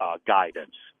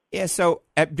guidance? Yeah, so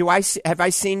have I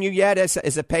seen you yet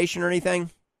as a patient or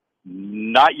anything?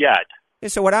 Not yet. Yeah,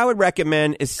 so what I would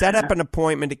recommend is set up an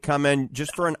appointment to come in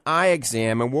just for an eye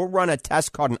exam, and we'll run a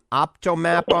test called an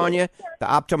Optomap on you, the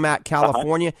Optomap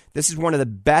California. This is one of the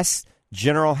best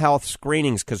general health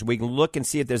screenings because we can look and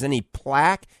see if there's any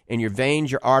plaque in your veins,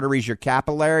 your arteries, your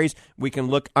capillaries. We can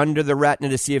look under the retina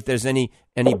to see if there's any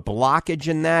blockage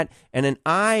in that. And an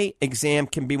eye exam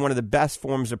can be one of the best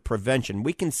forms of prevention.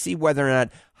 We can see whether or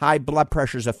not high blood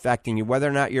pressure is affecting you, whether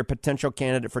or not you're a potential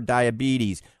candidate for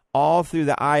diabetes, all through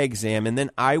the eye exam. And then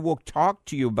I will talk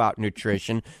to you about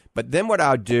nutrition. But then what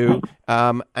I'll do,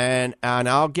 and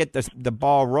I'll get the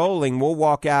ball rolling. We'll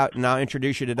walk out and I'll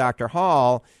introduce you to Dr.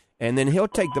 Hall. And then he'll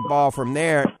take the ball from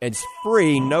there. It's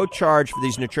free, no charge for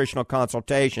these nutritional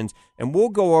consultations. And we'll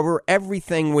go over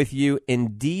everything with you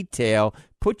in detail,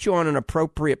 put you on an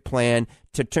appropriate plan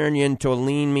to turn you into a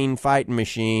lean, mean fighting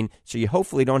machine so you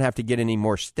hopefully don't have to get any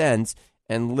more stents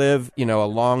and live, a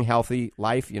long, healthy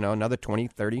life, another 20,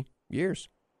 30 years.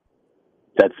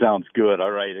 That sounds good.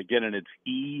 All right. Again, and it's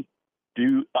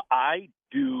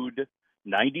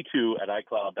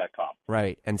idude92@icloud.com.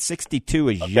 Right. And 62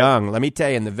 is young. Let me tell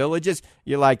you, in the Villages,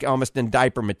 you're like almost in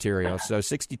diaper material. So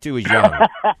 62 is young.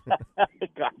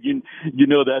 God, you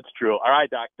know that's true. All right,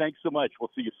 Doc. Thanks so much.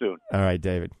 We'll see you soon. All right,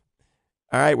 David.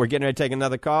 All right, we're getting ready to take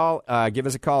another call. Give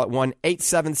us a call at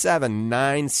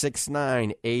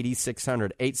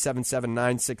 1-877-969-8600,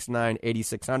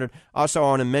 877-969-8600. Also, I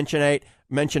want to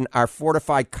mention our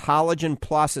Fortifeye Collagen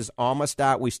Plus is almost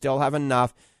out. We still have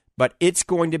enough, but it's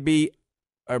going to be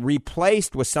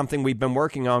replaced with something we've been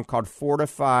working on called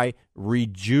Fortifeye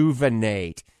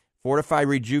Rejuvenate. Fortifeye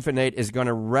Rejuvenate is going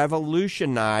to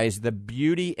revolutionize the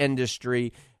beauty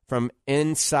industry from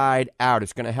inside out.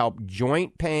 It's going to help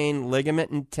joint pain,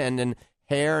 ligament and tendon,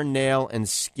 hair, nail, and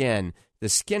skin. The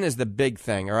skin is the big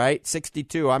thing, all right?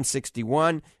 62, I'm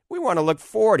 61. We want to look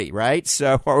 40, right?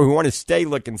 So, or we want to stay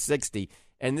looking 60.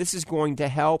 And this is going to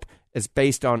help. It's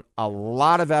based on a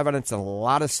lot of evidence and a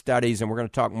lot of studies, and we're going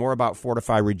to talk more about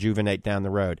Fortifeye Rejuvenate down the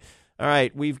road. All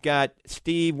right, we've got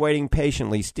Steve waiting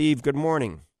patiently. Steve, good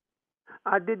morning.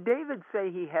 Did David say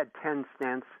he had 10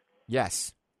 stents?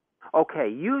 Yes. Okay,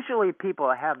 usually people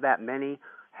that have that many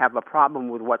have a problem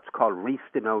with what's called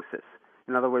restenosis.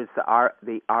 In other words,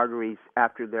 the arteries,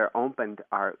 after they're opened,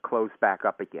 are closed back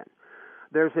up again.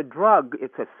 There's a drug,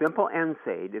 it's a simple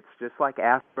NSAID. It's just like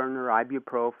aspirin or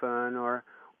ibuprofen or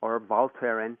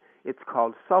Voltaren. It's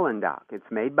called Sulindoc.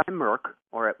 It's made by Merck,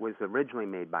 or it was originally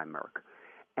made by Merck.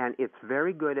 And it's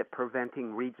very good at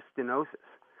preventing restenosis.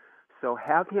 So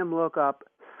have him look up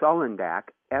Sulindac,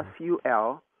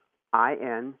 Sulindac,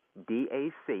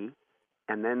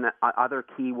 and then the other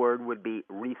keyword would be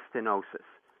restenosis.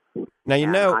 Now, you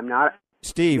know, I'm not,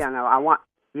 Steve. Yeah, no, I want,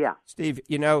 yeah. Steve,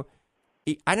 you know,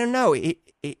 I don't know. He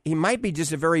might be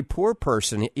just a very poor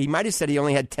person. He might have said he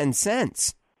only had 10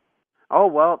 cents. Oh,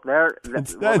 well,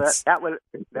 that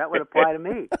would apply to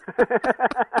me.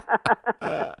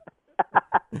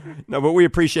 No, but we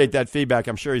appreciate that feedback.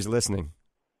 I'm sure he's listening.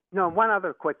 No, one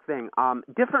other quick thing.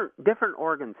 Different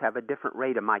organs have a different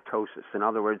rate of mitosis. In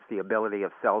other words, the ability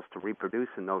of cells to reproduce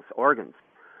in those organs.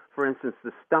 For instance,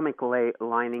 the stomach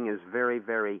lining is very,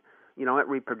 very, it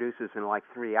reproduces in like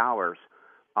 3 hours.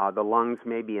 The lungs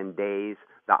maybe in days.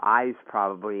 The eyes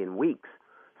probably in weeks.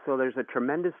 So there's a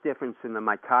tremendous difference in the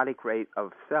mitotic rate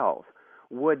of cells.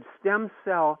 Would stem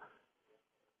cell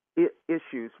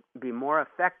issues be more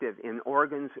effective in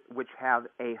organs which have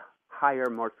a higher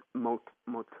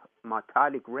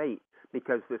mitotic rate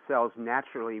because the cells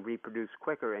naturally reproduce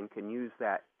quicker and can use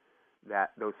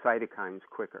those cytokines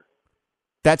quicker?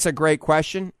 That's a great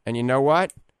question, and you know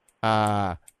what?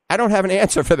 I don't have an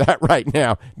answer for that right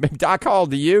now. Doc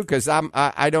called to you because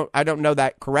I don't know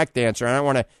that correct answer, and I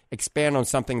want to expand on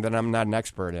something that I'm not an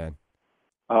expert in.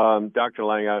 Dr.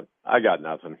 Lang, I got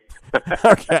nothing.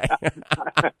 Okay.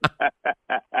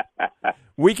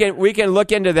 We can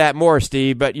look into that more,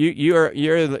 Steve. But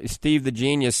you're Steve the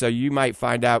genius, so you might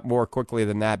find out more quickly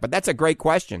than that. But that's a great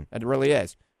question. It really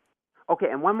is. Okay,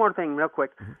 and one more thing, real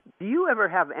quick. Do you ever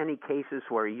have any cases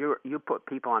where you put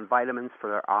people on vitamins for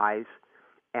their eyes,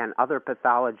 and other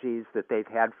pathologies that they've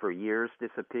had for years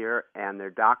disappear, and their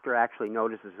doctor actually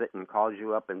notices it and calls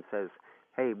you up and says,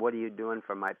 "Hey, what are you doing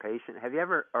for my patient?" Have you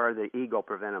ever, or the ego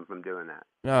prevent them from doing that?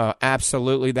 No,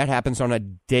 absolutely. That happens on a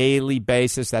daily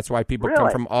basis. That's why people come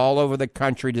from all over the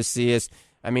country to see us.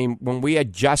 I mean, when we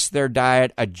adjust their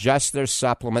diet, adjust their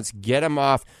supplements, get them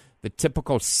off the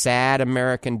typical sad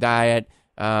American diet.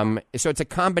 So it's a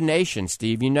combination,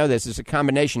 Steve. You know this. It's a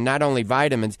combination, not only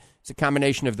vitamins, it's a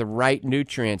combination of the right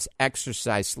nutrients,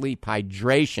 exercise, sleep,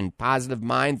 hydration, positive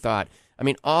mind thought. I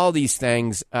mean, all these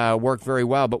things work very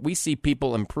well, but we see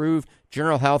people improve,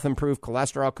 general health improve,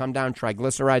 cholesterol come down,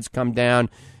 triglycerides come down,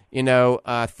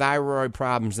 thyroid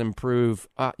problems improve,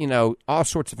 all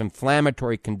sorts of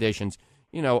inflammatory conditions,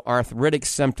 arthritic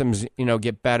symptoms,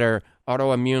 get better,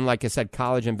 autoimmune, like I said,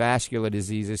 collagen vascular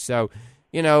diseases. So,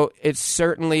 it's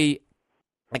certainly,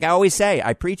 like I always say,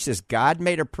 I preach this, God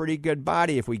made a pretty good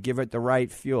body if we give it the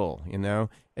right fuel,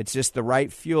 It's just the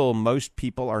right fuel most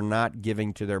people are not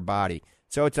giving to their body.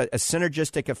 So it's a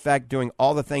synergistic effect doing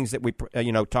all the things that we,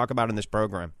 talk about in this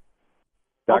program.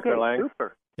 Dr. Lang?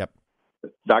 Super. Yep.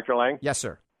 Dr. Lang? Yes,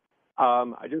 sir.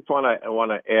 I just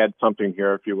want to add something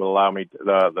here, if you will allow me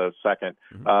the second,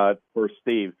 for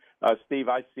Steve. Steve,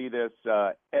 I see this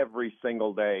every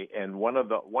single day, and one of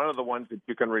the ones that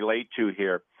you can relate to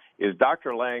here is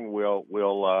Dr. Lang will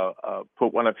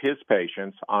put one of his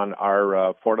patients on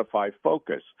our Fortifeye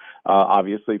Focus,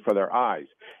 obviously for their eyes,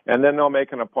 and then they'll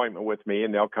make an appointment with me,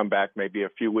 and they'll come back maybe a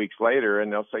few weeks later,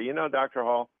 and they'll say, Dr.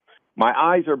 Hall, my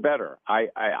eyes are better.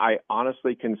 I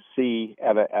honestly can see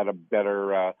at a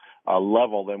better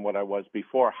level than what I was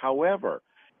before. However,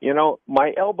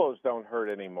 my elbows don't hurt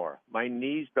anymore. My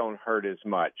knees don't hurt as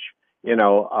much.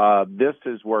 This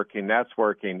is working, that's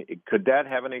working. Could that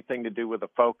have anything to do with the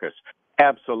focus?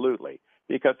 Absolutely,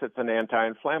 because it's an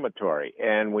anti-inflammatory.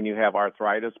 And when you have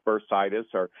arthritis, bursitis,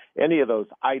 or any of those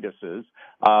itises,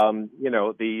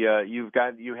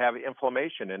 you have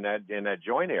inflammation in that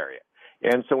joint area.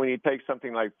 And so when you take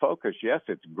something like Focus, yes,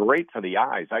 it's great for the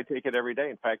eyes. I take it every day.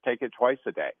 In fact, take it twice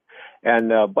a day.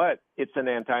 And but it's an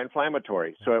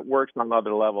anti-inflammatory, so it works on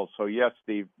other levels. So yes,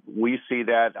 Steve, we see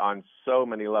that on so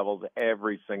many levels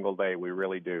every single day. We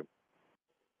really do.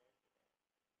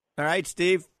 All right,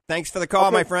 Steve. Thanks for the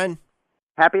call, my friend.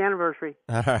 Happy anniversary.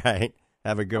 All right.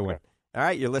 Have a good one. All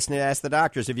right, you're listening to Ask the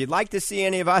Doctors. If you'd like to see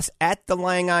any of us at the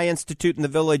Lang Eye Institute in the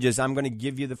Villages, I'm going to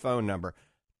give you the phone number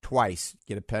twice.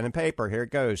 Get a pen and paper. Here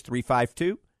it goes,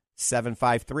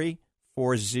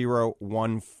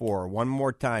 352-753-4014. One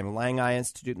more time, Lang Eye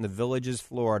Institute in the Villages,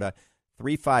 Florida,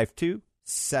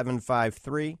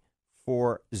 352-753-4014.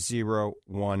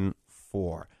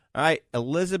 All right,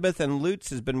 Elizabeth in Lutz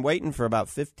has been waiting for about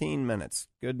 15 minutes.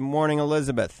 Good morning,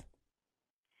 Elizabeth.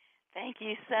 Thank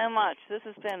you so much. This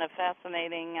has been a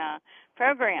fascinating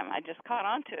program. I just caught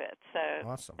on to it. So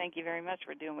awesome. Thank you very much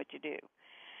for doing what you do.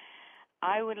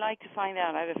 I would like to find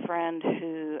out, I have a friend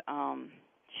who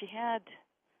she had,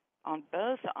 on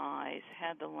both eyes,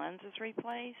 had the lenses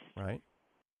replaced. Right.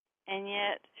 And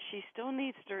yet she still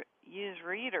needs to use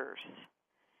readers.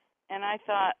 And I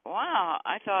thought, wow,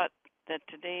 I thought that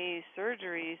today's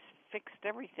surgeries fixed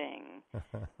everything.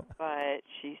 But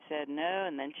she said no,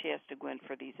 and then she has to go in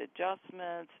for these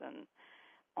adjustments and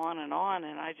on, and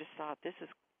I just thought this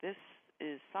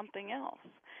is something else.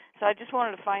 So I just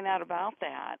wanted to find out about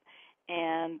that.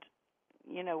 And,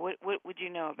 you know, what would you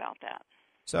know about that?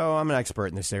 So I'm an expert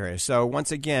in this area. So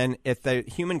once again, if the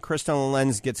human crystalline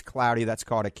lens gets cloudy, that's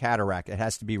called a cataract. It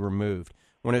has to be removed.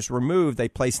 When it's removed, they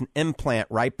place an implant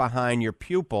right behind your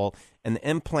pupil, and the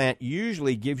implant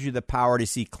usually gives you the power to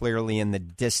see clearly in the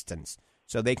distance.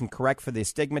 So they can correct for the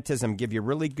astigmatism, give you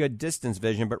really good distance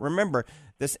vision. But remember,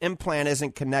 this implant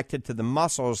isn't connected to the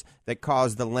muscles that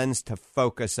cause the lens to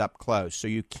focus up close. So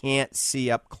you can't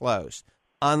see up close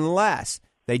unless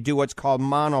they do what's called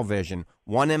monovision.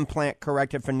 One implant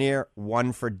corrected for near,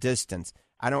 one for distance.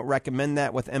 I don't recommend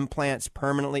that with implants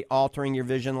permanently altering your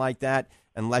vision like that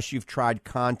unless you've tried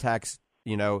contacts,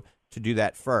 to do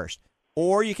that first.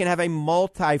 Or you can have a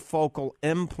multifocal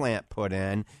implant put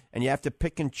in, and you have to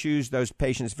pick and choose those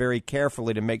patients very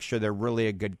carefully to make sure they're really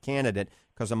a good candidate,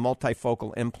 because a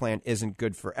multifocal implant isn't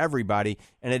good for everybody,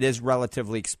 and it is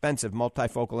relatively expensive.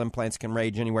 Multifocal implants can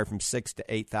range anywhere from $6,000 to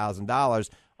 $8,000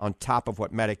 on top of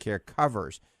what Medicare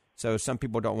covers. So some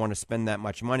people don't want to spend that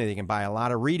much money. They can buy a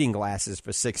lot of reading glasses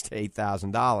for $6,000 to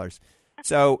 $8,000.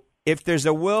 So if there's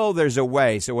a will, there's a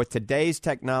way. So with today's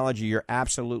technology, you're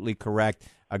absolutely correct.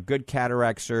 A good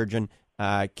cataract surgeon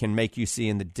can make you see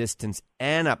in the distance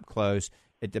and up close.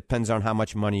 It depends on how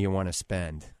much money you want to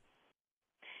spend.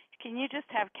 Can you just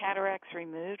have cataracts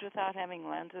removed without having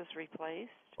lenses replaced?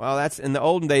 Well, that's in the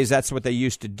olden days, that's what they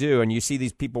used to do. And you see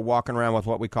these people walking around with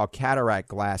what we call cataract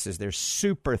glasses. They're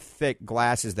super thick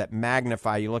glasses that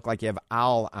magnify. You look like you have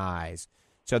owl eyes.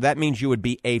 So that means you would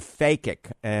be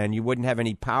aphakic, and you wouldn't have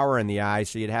any power in the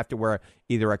eyes, so you'd have to wear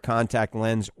either a contact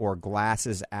lens or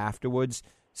glasses afterwards.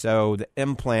 So the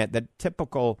implant, the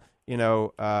typical,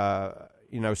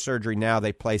 surgery now,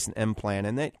 they place an implant,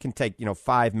 and it can take,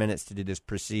 5 minutes to do this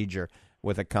procedure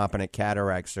with a competent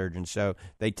cataract surgeon. So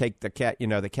they take the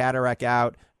cataract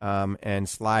out and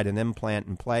slide an implant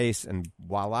in place, and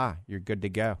voila, you're good to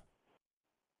go.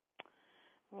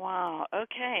 Wow.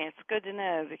 Okay, it's good to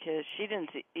know, because she didn't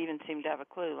even seem to have a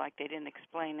clue. Like they didn't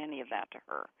explain any of that to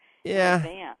her.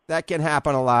 Yeah, that can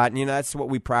happen a lot. And, that's what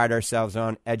we pride ourselves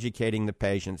on, educating the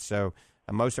patients. So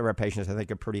most of our patients, I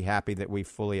think, are pretty happy that we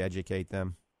fully educate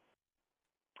them.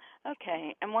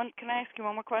 Okay. And can I ask you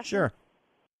one more question? Sure.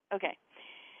 Okay.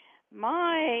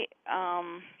 My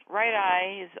right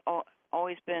eye has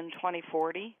always been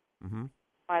 20/40. Mm-hmm.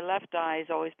 My left eye has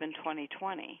always been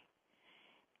 20/20.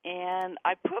 And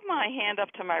I put my hand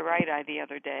up to my right eye the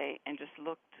other day and just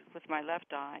looked with my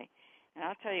left eye. And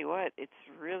I'll tell you what, it's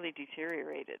really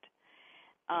deteriorated.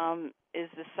 Is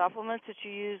the supplements that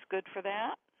you use good for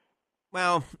that?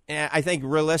 Well, I think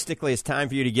realistically it's time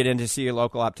for you to get in to see your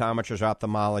local optometrist or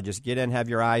ophthalmologist. Get in, have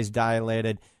your eyes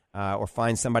dilated, or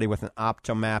find somebody with an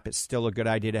optomap. It's still a good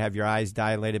idea to have your eyes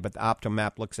dilated, but the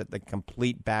optomap looks at the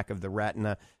complete back of the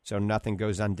retina, so nothing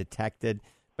goes undetected.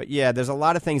 But, yeah, there's a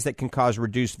lot of things that can cause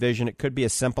reduced vision. It could be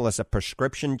as simple as a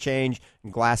prescription change,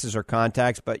 glasses or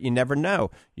contacts, but you never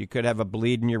know. You could have a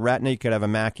bleed in your retina. You could have a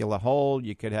macular hole.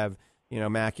 You could have,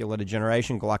 macular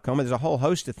degeneration, glaucoma. There's a whole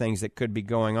host of things that could be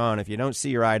going on. If you don't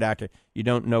see your eye doctor, you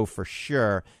don't know for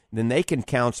sure, then they can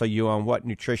counsel you on what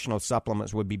nutritional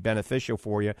supplements would be beneficial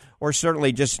for you, or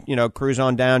certainly just, cruise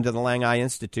on down to the Lang Eye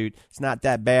Institute. It's not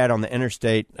that bad on the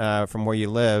interstate from where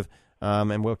you live,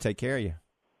 and we'll take care of you.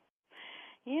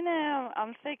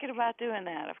 I'm thinking about doing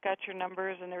that. I've got your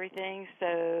numbers and everything.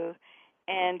 So,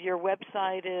 and your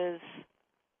website is?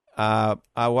 Go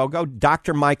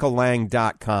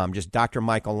drmichaellang.com. Just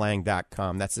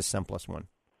drmichaellang.com. That's the simplest one.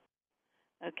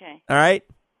 Okay. All right.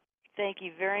 Thank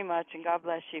you very much, and God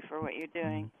bless you for what you're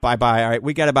doing. Bye-bye. All right,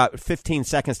 we got about 15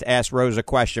 seconds to ask Rose a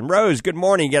question. Rose, good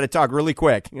morning. You got to talk really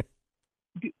quick.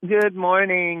 Good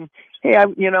morning. Hey, I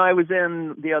was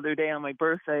in the other day on my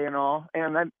birthday and all,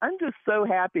 and I'm just so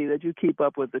happy that you keep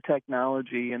up with the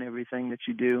technology and everything that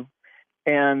you do.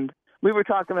 And we were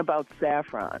talking about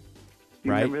saffron. Do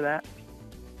you remember that?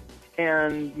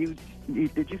 And you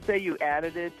did you say you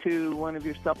added it to one of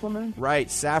your supplements?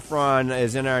 Right. Saffron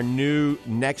is in our new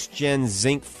next-gen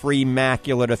zinc-free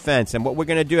macular defense. And what we're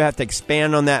going to do, have to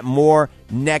expand on that more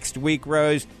next week,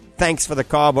 Rose. Thanks for the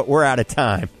call, but we're out of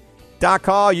time. Doc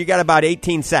Hall, you got about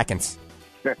 18 seconds.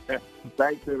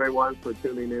 Thanks, everyone, for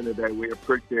tuning in today. We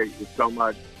appreciate you so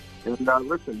much. And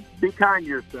listen, be kind to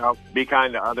yourself, be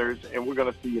kind to others, and we're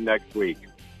going to see you next week.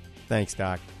 Thanks,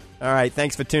 Doc. All right,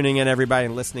 thanks for tuning in, everybody,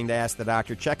 and listening to Ask the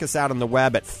Doctor. Check us out on the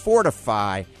web at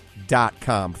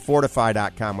Fortifeye.com.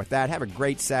 Fortifeye.com. With that, have a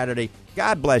great Saturday.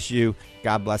 God bless you.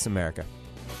 God bless America.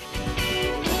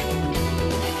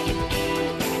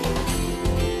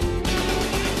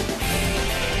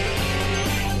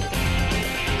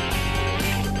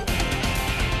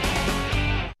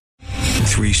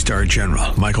 Three-star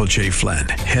General Michael J. Flynn,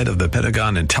 head of the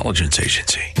Pentagon Intelligence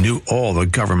Agency, knew all the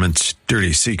government's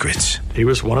dirty secrets. He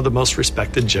was one of the most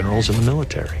respected generals in the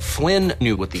military. Flynn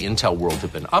knew what the intel world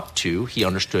had been up to. He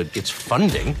understood its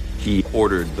funding. He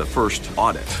ordered the first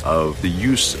audit of the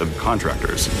use of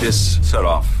contractors. This set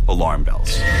off alarm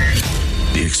bells.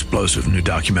 The explosive new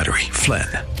documentary, Flynn,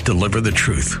 Deliver the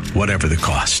Truth, Whatever the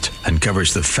Cost,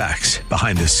 uncovers the facts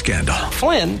behind this scandal.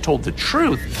 Flynn told the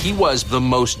truth. He was the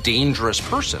most dangerous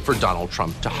person for Donald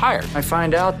Trump to hire. I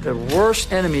find out the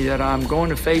worst enemy that I'm going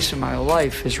to face in my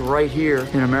life is right here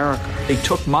in America. They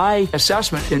took my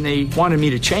assessment and they wanted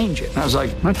me to change it. And I was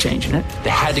like, I'm not changing it. They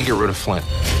had to get rid of Flynn.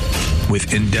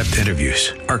 With in-depth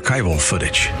interviews, archival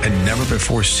footage, and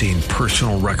never-before-seen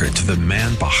personal records of the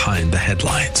man behind the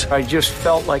headlines. I just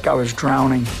felt like I was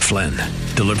drowning. Flynn,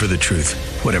 Deliver the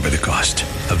Truth, Whatever the Cost.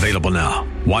 Available now.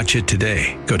 Watch it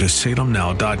today. Go to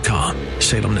salemnow.com.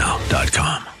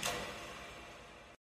 salemnow.com.